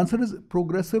 And the answer is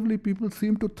progressively people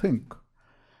seem to think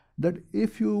that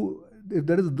if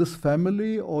there is this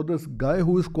family or this guy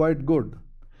who is quite good,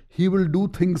 he will do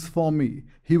things for me,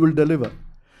 he will deliver.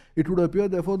 It would appear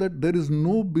therefore that there is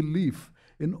no belief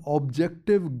in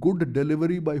objective good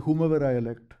delivery by whomever I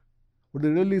elect. What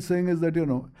they're really saying is that,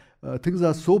 things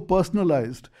are so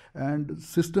personalized and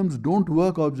systems don't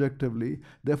work objectively.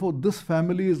 Therefore, this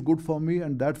family is good for me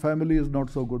and that family is not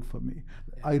so good for me.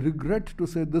 I regret to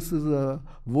say this is a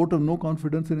vote of no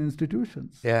confidence in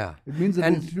institutions. Yeah. It means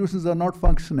that institutions are not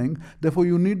functioning. Therefore,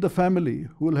 you need the family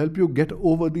who will help you get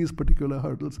over these particular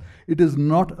hurdles. It is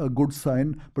not a good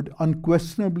sign, but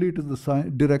unquestionably it is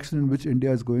the direction in which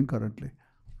India is going currently.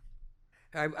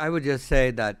 I would just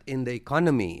say that in the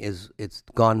economy, it's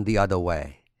gone the other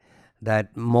way.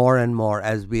 That more and more,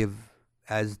 as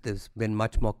there's been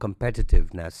much more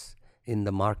competitiveness in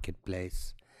the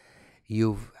marketplace,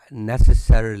 you've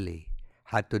necessarily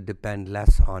had to depend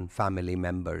less on family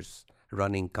members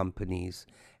running companies,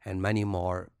 and many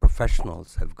more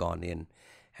professionals have gone in,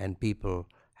 and people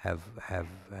have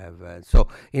so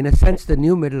in a sense the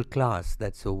new middle class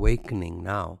that's awakening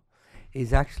now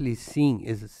is actually seeing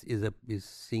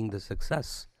the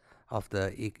success of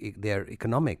their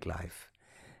economic life.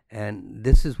 And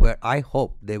this is where I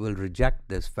hope they will reject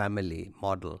this family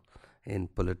model in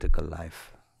political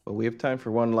life. Well, we have time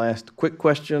for one last quick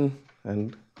question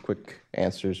and quick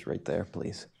answers right there,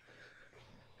 please.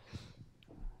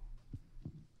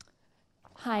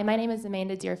 Hi, my name is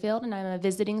Amanda Deerfield, and I'm a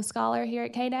visiting scholar here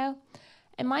at Cato.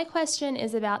 And my question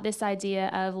is about this idea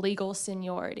of legal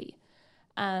seniority.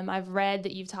 I've read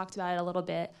that you've talked about it a little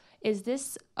bit. Is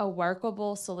this a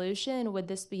workable solution? Would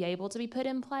this be able to be put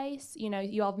in place?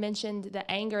 You all mentioned the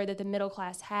anger that the middle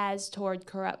class has toward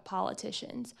corrupt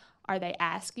politicians. Are they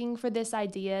asking for this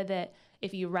idea that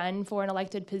if you run for an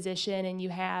elected position and you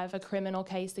have a criminal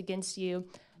case against you,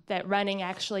 that running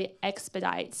actually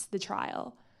expedites the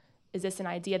trial? Is this an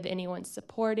idea that anyone's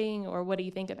supporting, or what do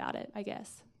you think about it, I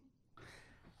guess?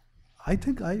 I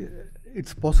think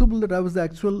it's possible that I was the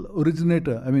actual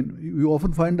originator. I mean, you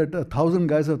often find that 1,000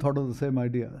 guys have thought of the same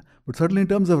idea. But certainly in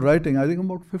terms of writing, I think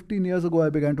about 15 years ago I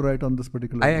began to write on this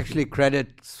particular issue. Actually credit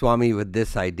Swami with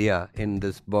this idea in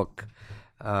this book,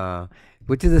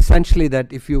 which is essentially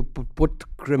that if you put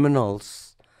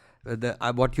criminals,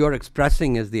 what you're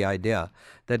expressing is the idea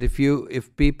that if you're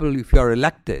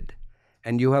elected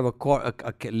and you have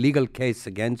a legal case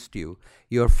against you,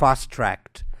 you're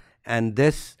fast-tracked, and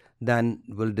this then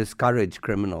will discourage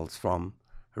criminals from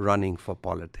running for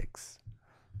politics.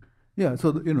 Yeah,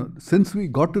 so since we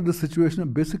got to this situation,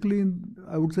 basically,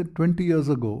 I would say 20 years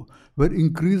ago, where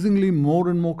increasingly more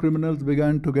and more criminals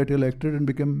began to get elected and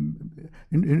become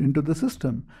into the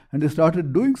system, and they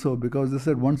started doing so because they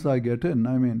said, once I get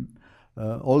in,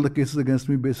 all the cases against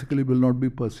me basically will not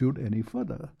be pursued any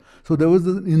further. So there was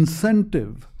an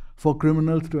incentive for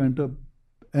criminals to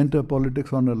enter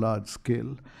politics on a large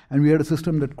scale, and we had a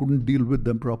system that couldn't deal with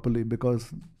them properly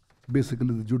because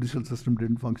basically the judicial system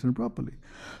didn't function properly.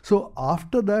 So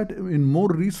after that, in more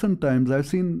recent times, I've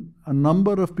seen a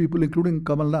number of people, including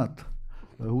Kamal Nath,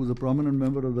 who's a prominent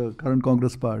member of the current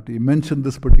Congress party, mention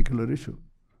this particular issue.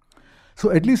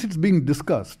 So at least it's being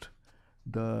discussed.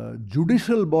 The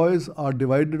judicial boys are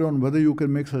divided on whether you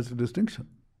can make such a distinction.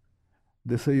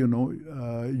 They say,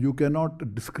 you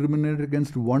cannot discriminate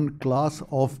against one class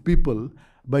of people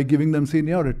by giving them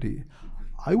seniority.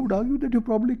 I would argue that you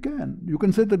probably can. You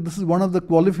can say that this is one of the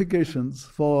qualifications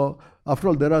for, after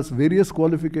all, there are various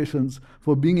qualifications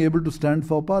for being able to stand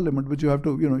for parliament, which you have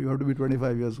to, you have to be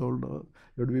 25 years old, or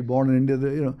you have to be born in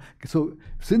India, So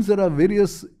since there are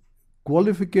various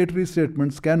qualificatory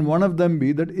statements, can one of them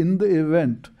be that in the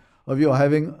event of you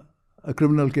having a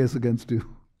criminal case against you,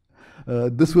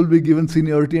 this will be given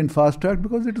seniority and fast track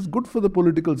because it is good for the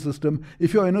political system.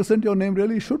 If you're innocent, your name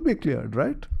really should be cleared,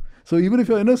 right? So even if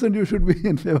you're innocent, you should be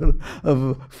in favor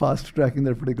of fast tracking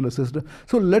that particular system.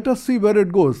 So let us see where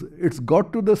it goes. It's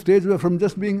got to the stage where from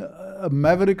just being a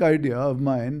maverick idea of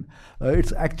mine,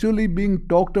 it's actually being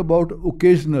talked about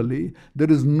occasionally.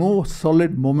 There is no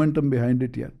solid momentum behind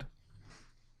it yet.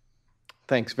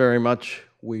 Thanks very much.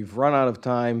 We've run out of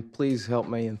time. Please help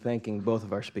me in thanking both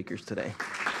of our speakers today.